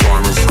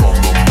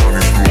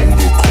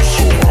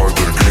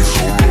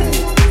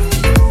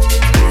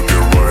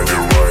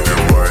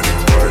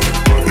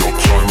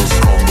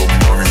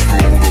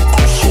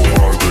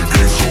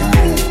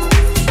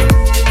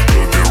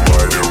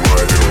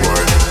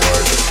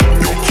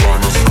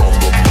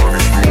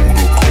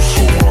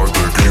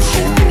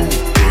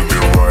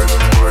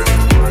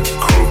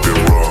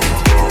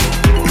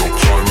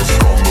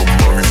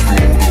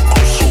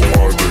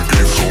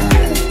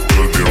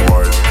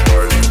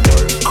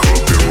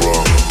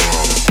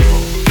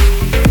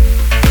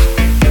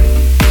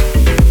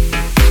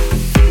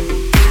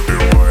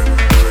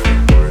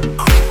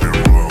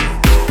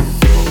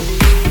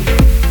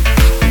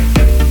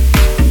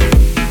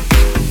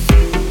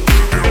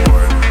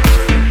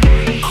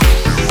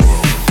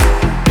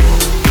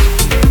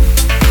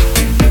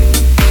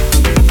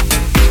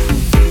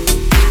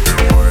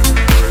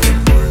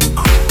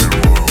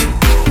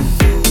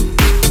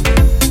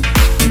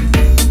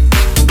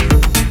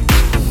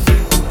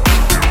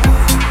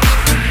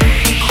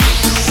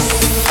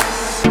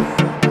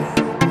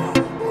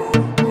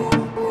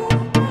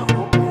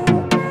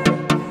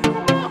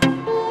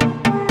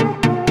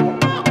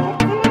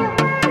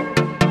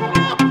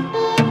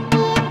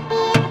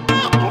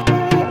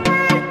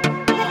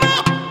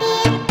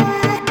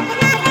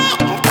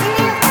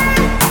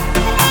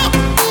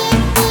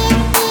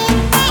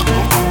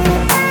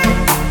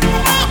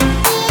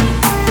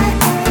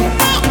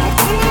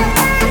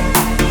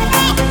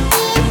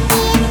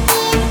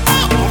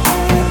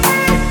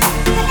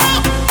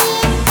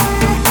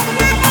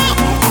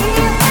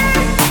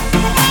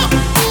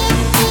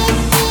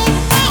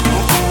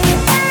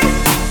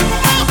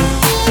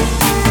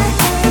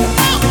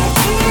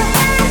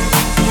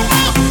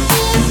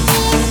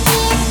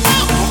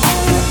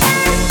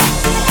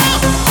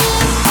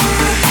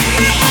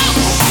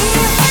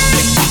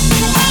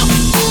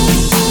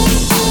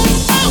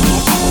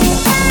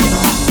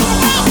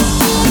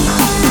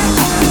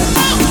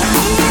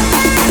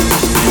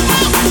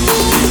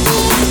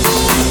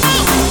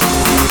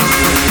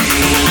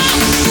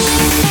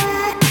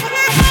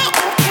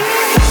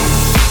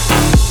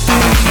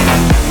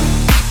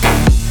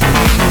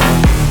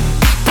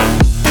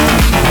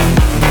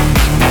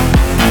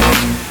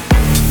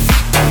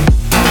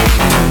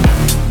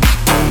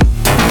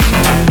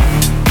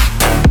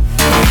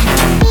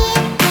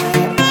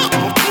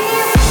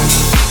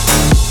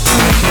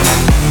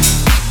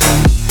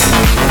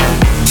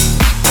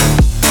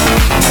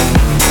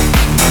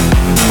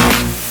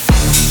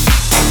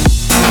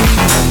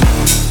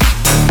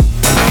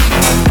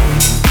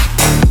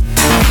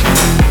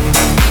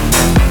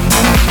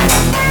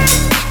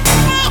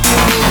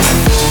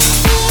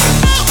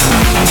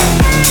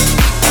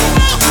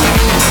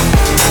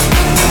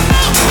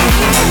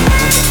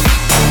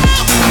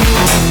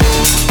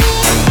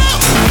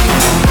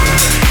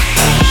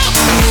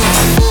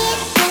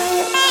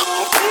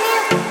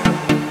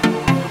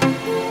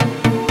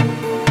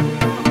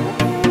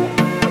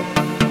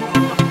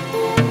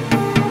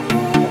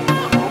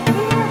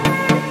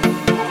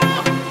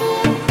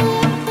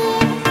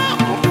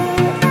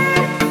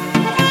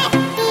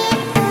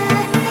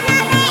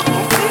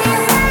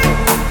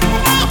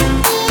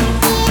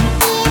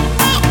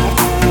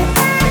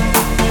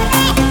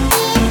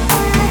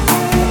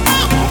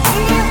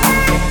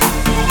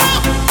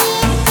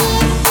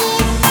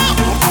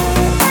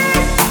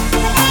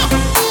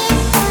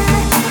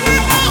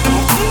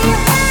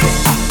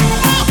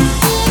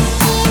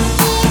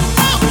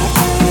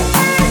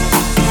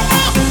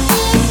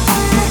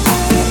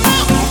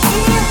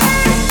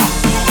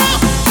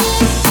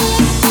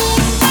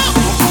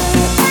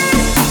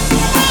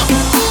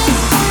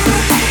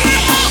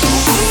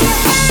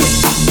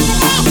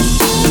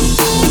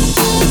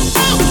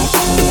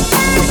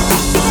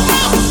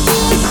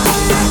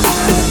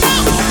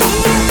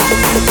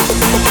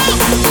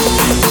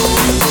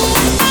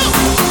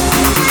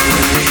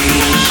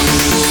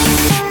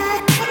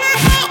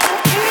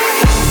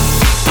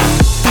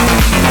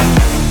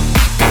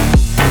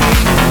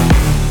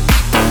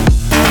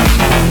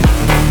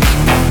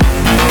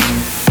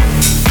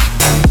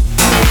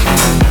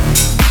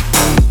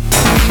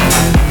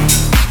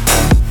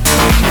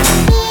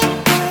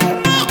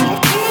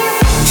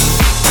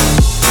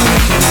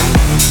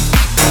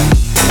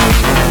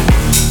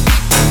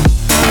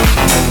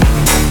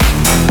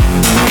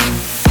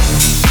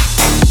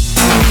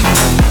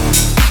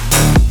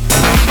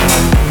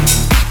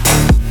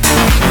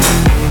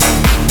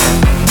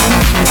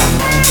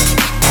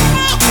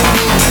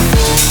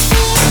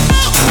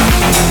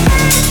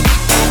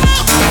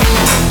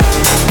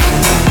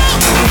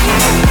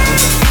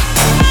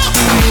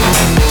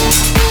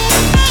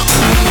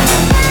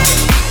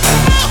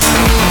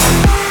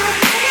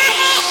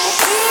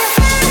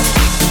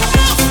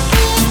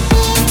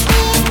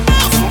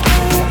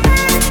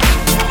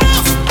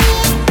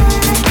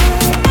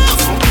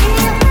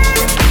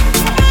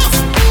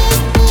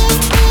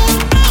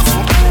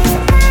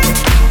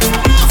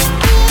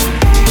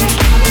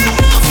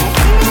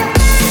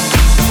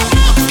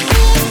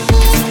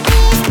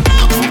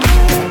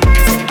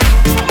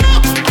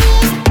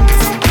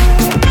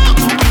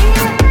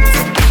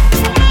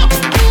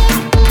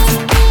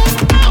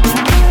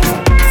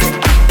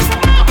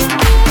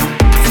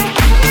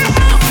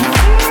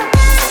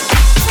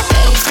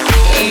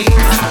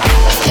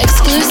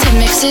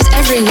 mixes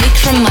every week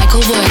from Michael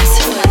Woods.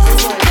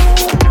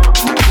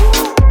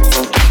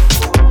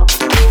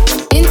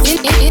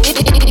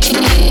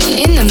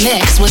 In the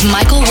mix with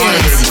Michael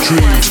Woods.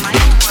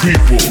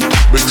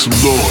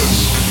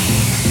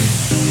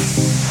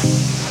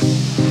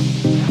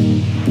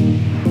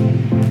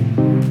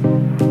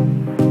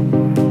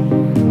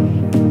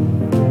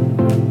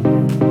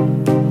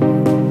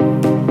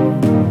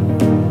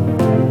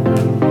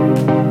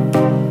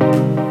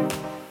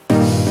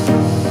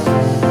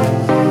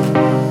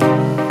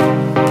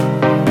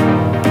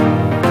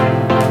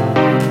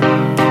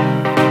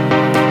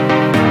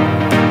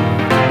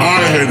 I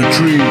had a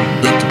dream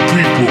that the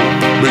people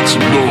make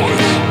some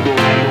noise.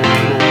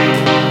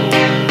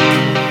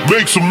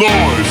 Make some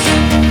noise.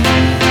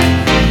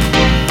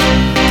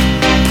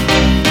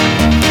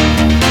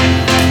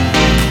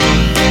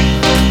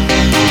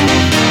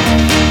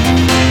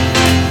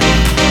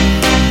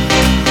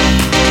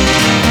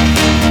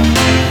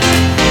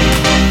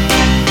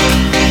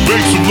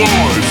 Make some noise.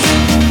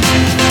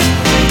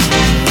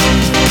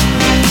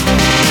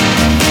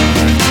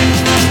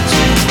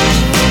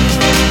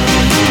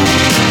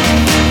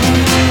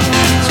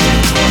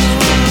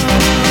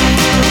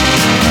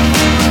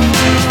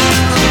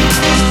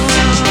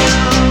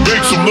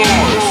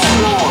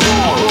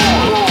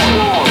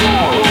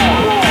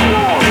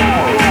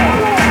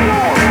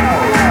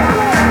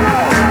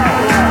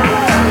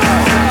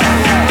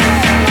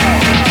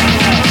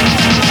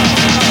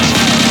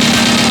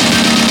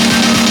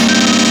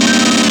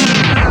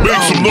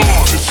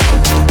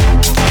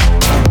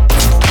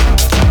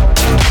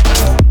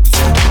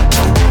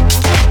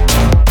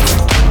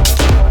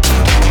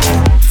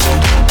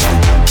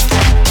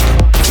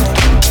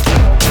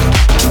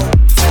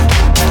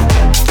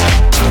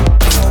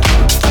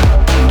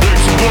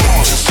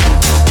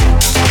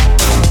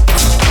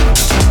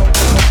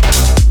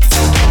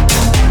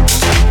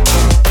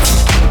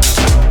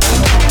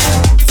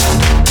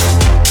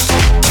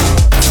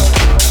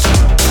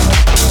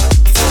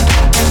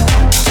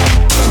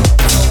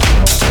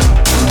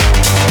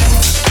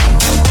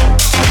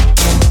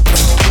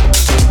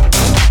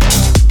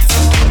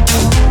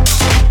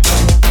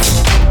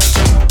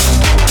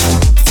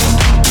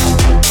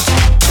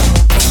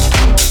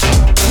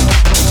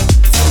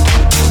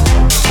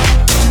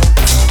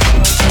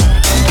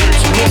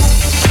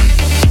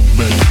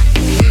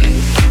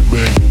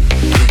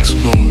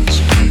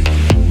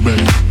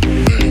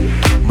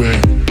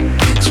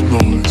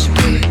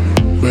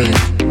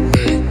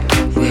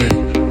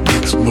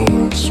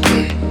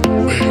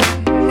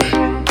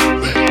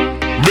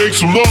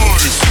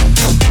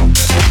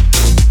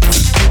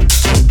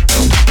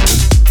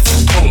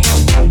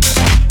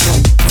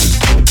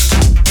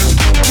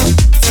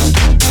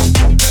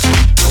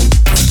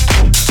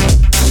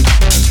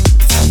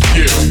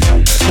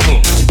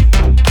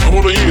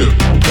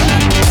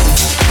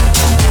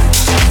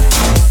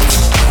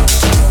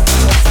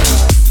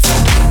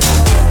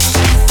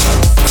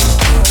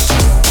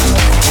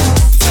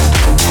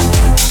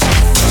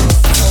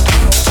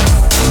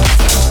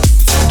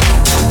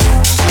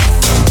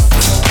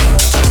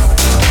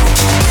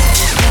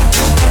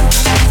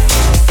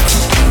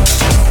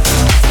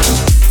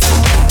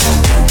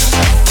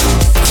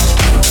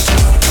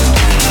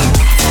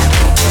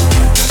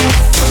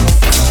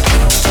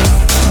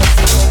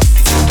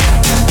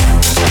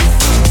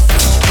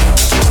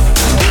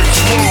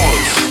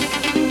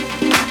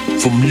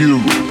 From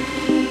Europe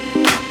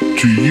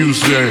to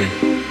USA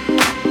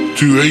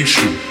to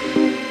Asia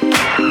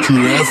to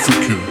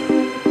Africa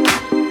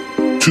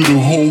to the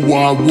whole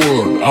wide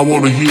world, I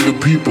want to hear the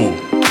people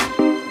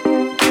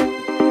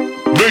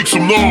make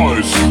some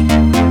noise.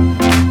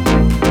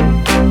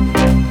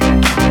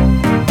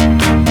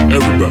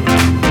 Everybody,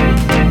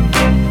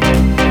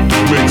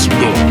 make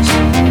some noise.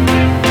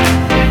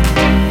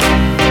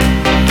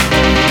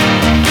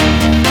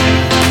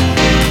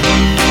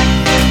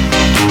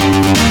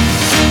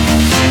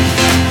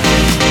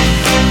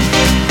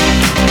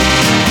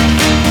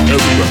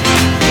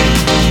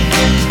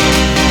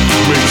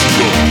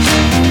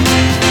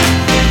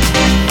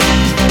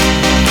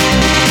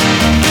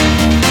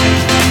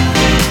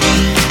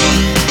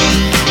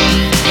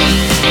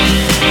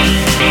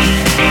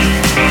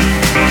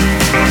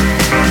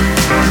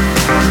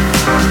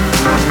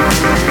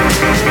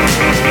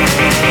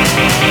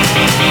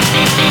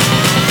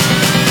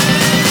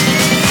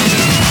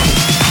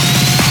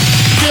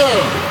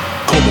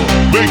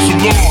 Make some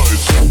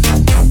noise.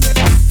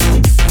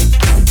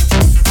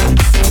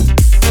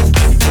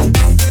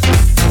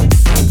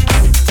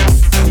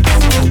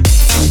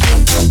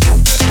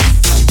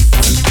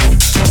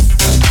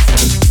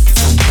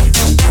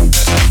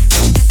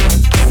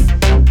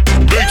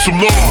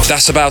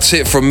 That's about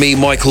it from me,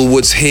 Michael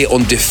Woods, here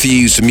on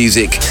Diffused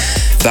Music.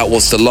 That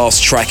was the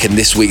last track in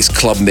this week's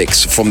club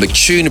mix from the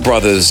Tune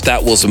Brothers.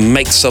 That was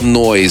Make Some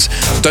Noise.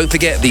 Don't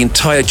forget, the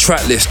entire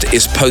track list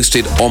is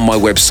posted on my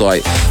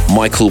website,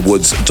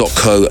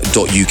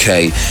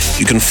 michaelwoods.co.uk.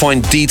 You can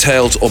find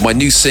details of my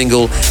new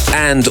single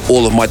and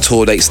all of my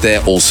tour dates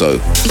there also.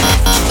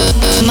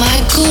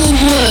 Michael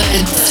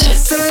Woods.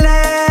 It's the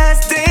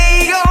last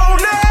day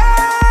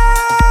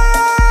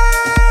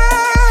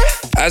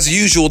As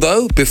usual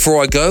though,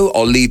 before I go,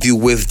 I'll leave you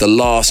with the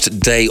Last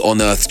Day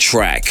on Earth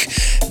track.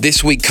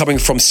 This week coming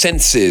from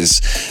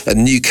Senses, a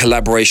new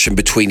collaboration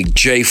between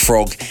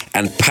J-Frog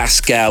and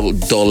Pascal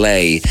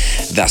Dole.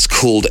 That's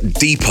called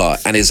Deeper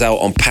and is out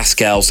on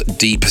Pascal's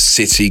Deep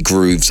City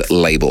Grooves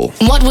label.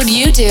 What would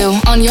you do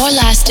on your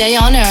last day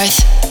on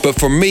Earth? But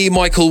from me,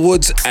 Michael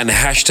Woods, and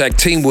hashtag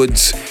Team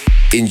Woods,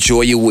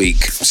 enjoy your week.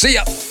 See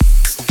ya!